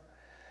Stringer.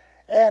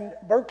 And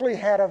Berkeley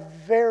had a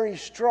very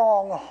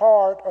strong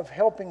heart of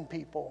helping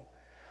people.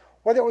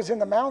 Whether it was in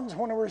the mountains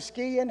when we were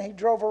skiing, he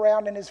drove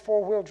around in his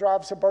four-wheel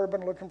drive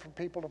Suburban looking for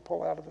people to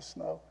pull out of the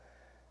snow.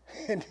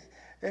 And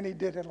he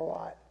did it a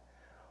lot.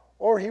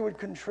 Or he would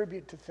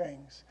contribute to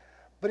things.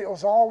 But it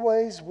was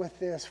always with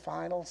this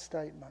final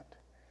statement.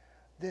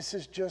 This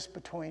is just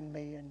between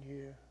me and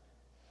you.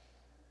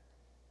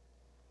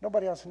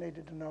 Nobody else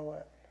needed to know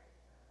it.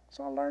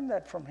 So I learned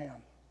that from him.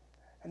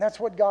 And that's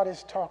what God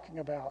is talking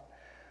about.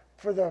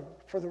 For the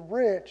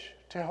rich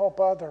to help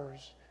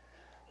others,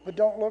 but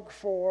don't look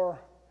for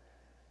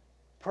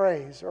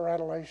praise or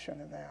adulation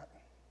in that.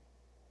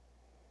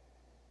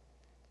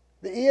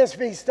 The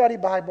ESV Study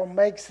Bible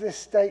makes this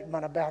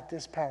statement about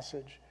this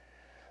passage.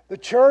 The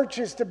church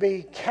is to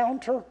be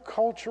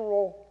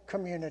countercultural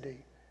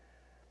community,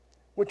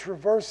 which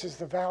reverses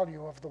the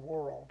value of the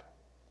world.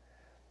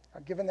 Now,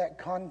 given that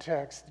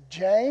context,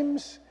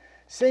 James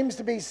seems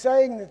to be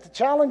saying that the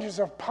challenges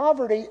of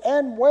poverty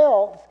and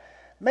wealth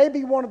may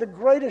be one of the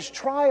greatest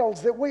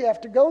trials that we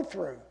have to go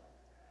through.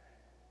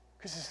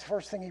 Because it's the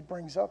first thing he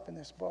brings up in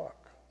this book.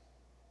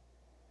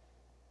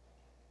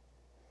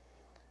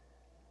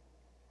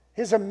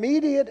 His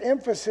immediate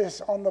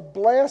emphasis on the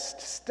blessed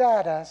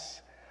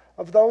status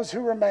of those who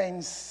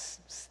remain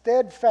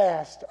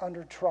steadfast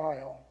under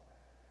trial.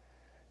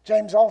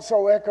 James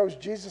also echoes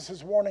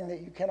Jesus' warning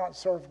that you cannot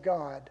serve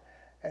God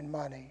and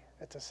money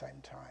at the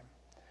same time.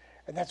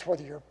 And that's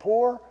whether you're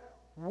poor,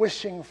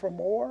 wishing for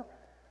more,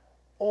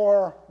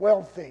 or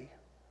wealthy,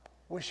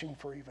 wishing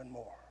for even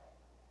more.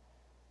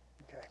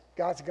 Okay,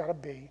 God's got to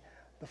be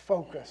the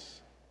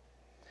focus.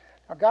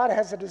 Now, God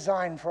has a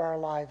design for our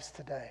lives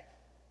today.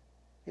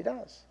 He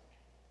does.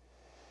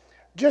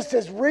 Just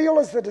as real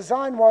as the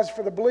design was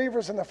for the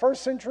believers in the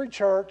first century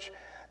church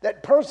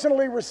that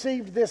personally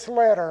received this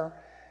letter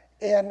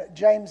in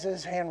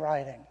James's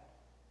handwriting.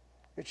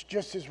 It's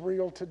just as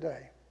real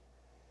today.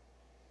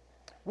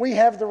 We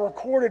have the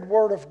recorded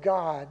Word of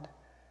God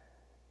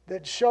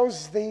that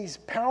shows these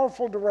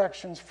powerful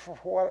directions for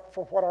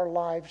what our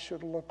lives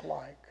should look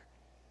like.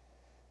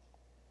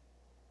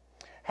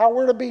 How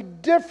we're to be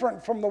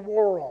different from the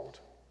world.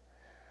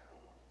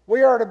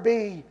 We are to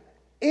be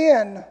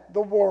in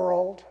the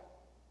world,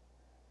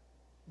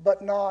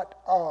 but not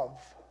of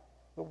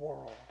the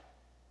world.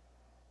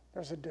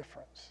 There's a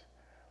difference.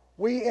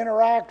 We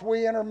interact,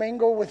 we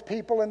intermingle with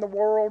people in the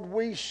world.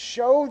 We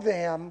show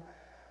them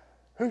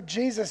who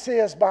Jesus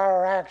is by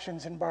our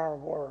actions and by our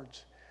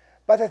words,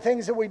 by the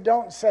things that we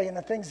don't say and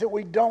the things that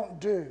we don't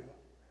do.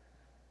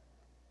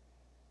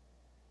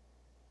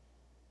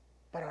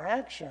 But our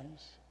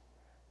actions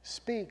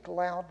speak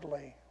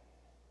loudly.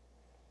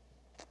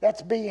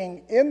 That's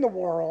being in the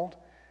world,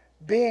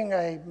 being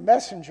a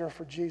messenger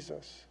for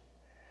Jesus.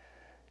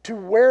 To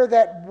wear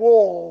that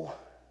wool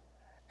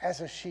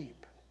as a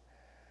sheep,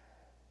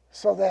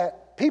 so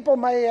that people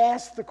may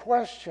ask the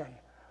question,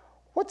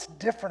 what's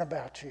different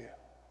about you?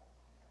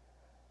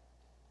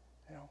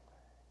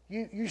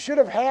 You should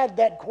have had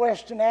that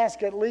question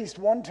asked at least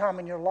one time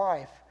in your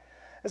life.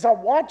 As I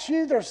watch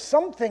you, there's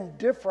something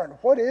different.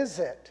 What is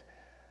it?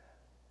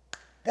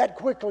 That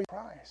quickly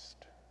Christ.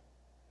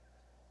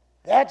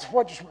 That's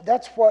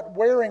what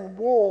wearing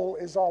wool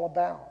is all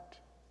about.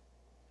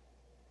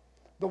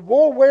 The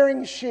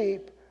wool-wearing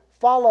sheep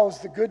follows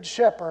the Good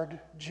Shepherd,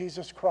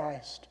 Jesus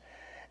Christ.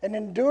 And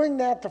in doing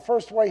that, the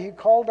first way he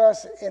called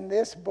us in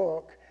this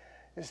book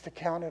is to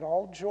count it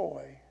all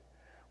joy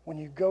when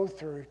you go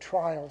through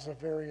trials of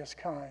various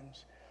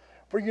kinds.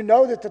 For you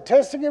know that the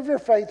testing of your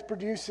faith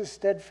produces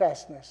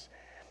steadfastness.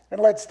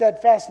 And let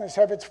steadfastness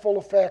have its full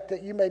effect,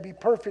 that you may be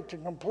perfect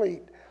and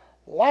complete,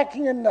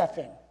 lacking in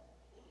nothing.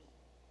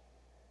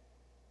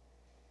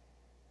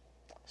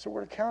 So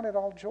we're to count it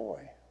all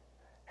joy.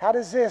 How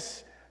does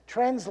this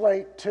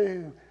translate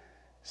to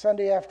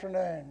Sunday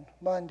afternoon,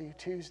 Monday,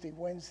 Tuesday,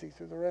 Wednesday,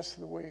 through the rest of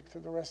the week,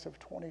 through the rest of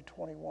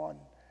 2021,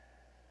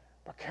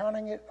 by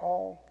counting it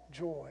all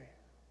joy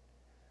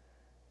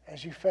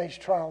as you face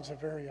trials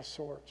of various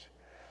sorts.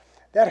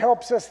 That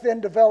helps us then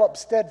develop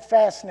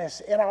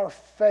steadfastness in our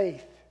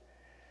faith.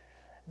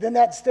 Then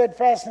that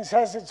steadfastness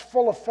has its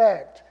full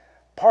effect,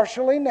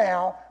 partially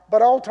now,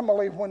 but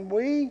ultimately when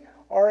we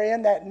are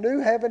in that new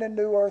heaven and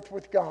new earth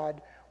with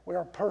God, we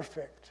are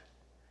perfect,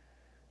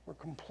 we're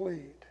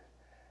complete,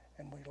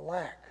 and we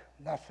lack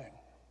nothing.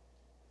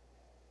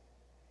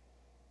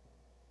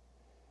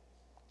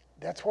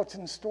 That's what's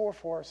in store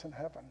for us in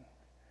heaven.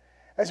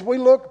 As we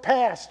look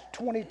past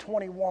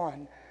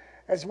 2021,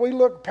 as we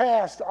look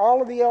past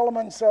all of the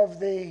elements of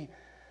the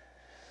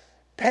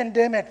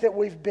pandemic that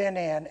we've been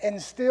in and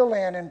still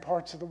in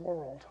parts of the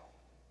world.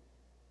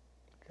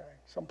 Okay,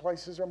 some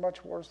places are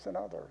much worse than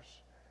others.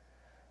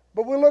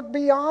 But we look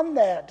beyond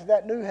that to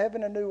that new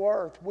heaven and new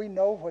earth. We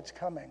know what's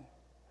coming.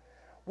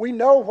 We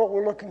know what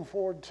we're looking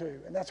forward to,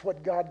 and that's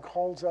what God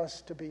calls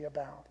us to be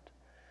about.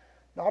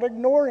 Not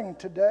ignoring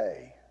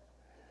today,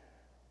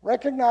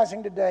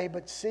 recognizing today,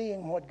 but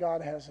seeing what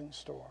God has in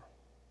store.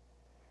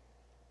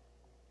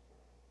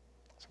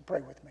 So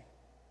pray with me.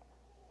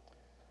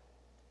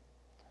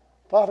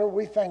 Father,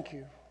 we thank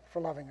you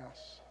for loving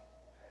us.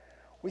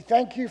 We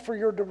thank you for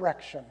your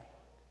direction.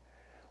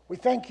 We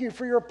thank you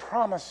for your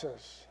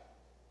promises.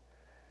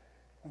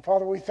 And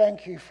Father, we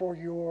thank you for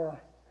your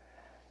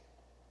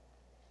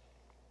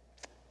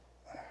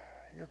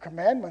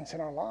commandments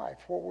in our life,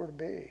 what we're to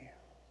be.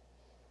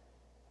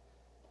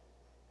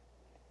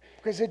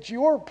 Because it's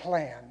your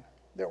plan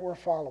that we're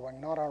following,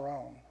 not our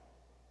own.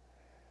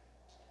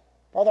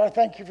 Father, I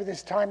thank you for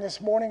this time this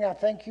morning. I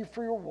thank you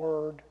for your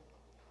word.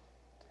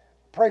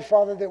 Pray,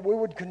 Father, that we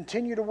would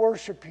continue to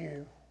worship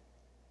you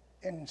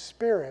in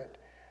spirit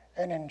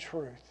and in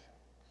truth.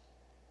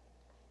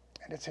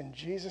 And it's in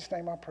Jesus'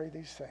 name I pray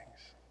these things.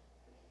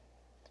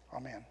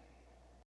 Amen.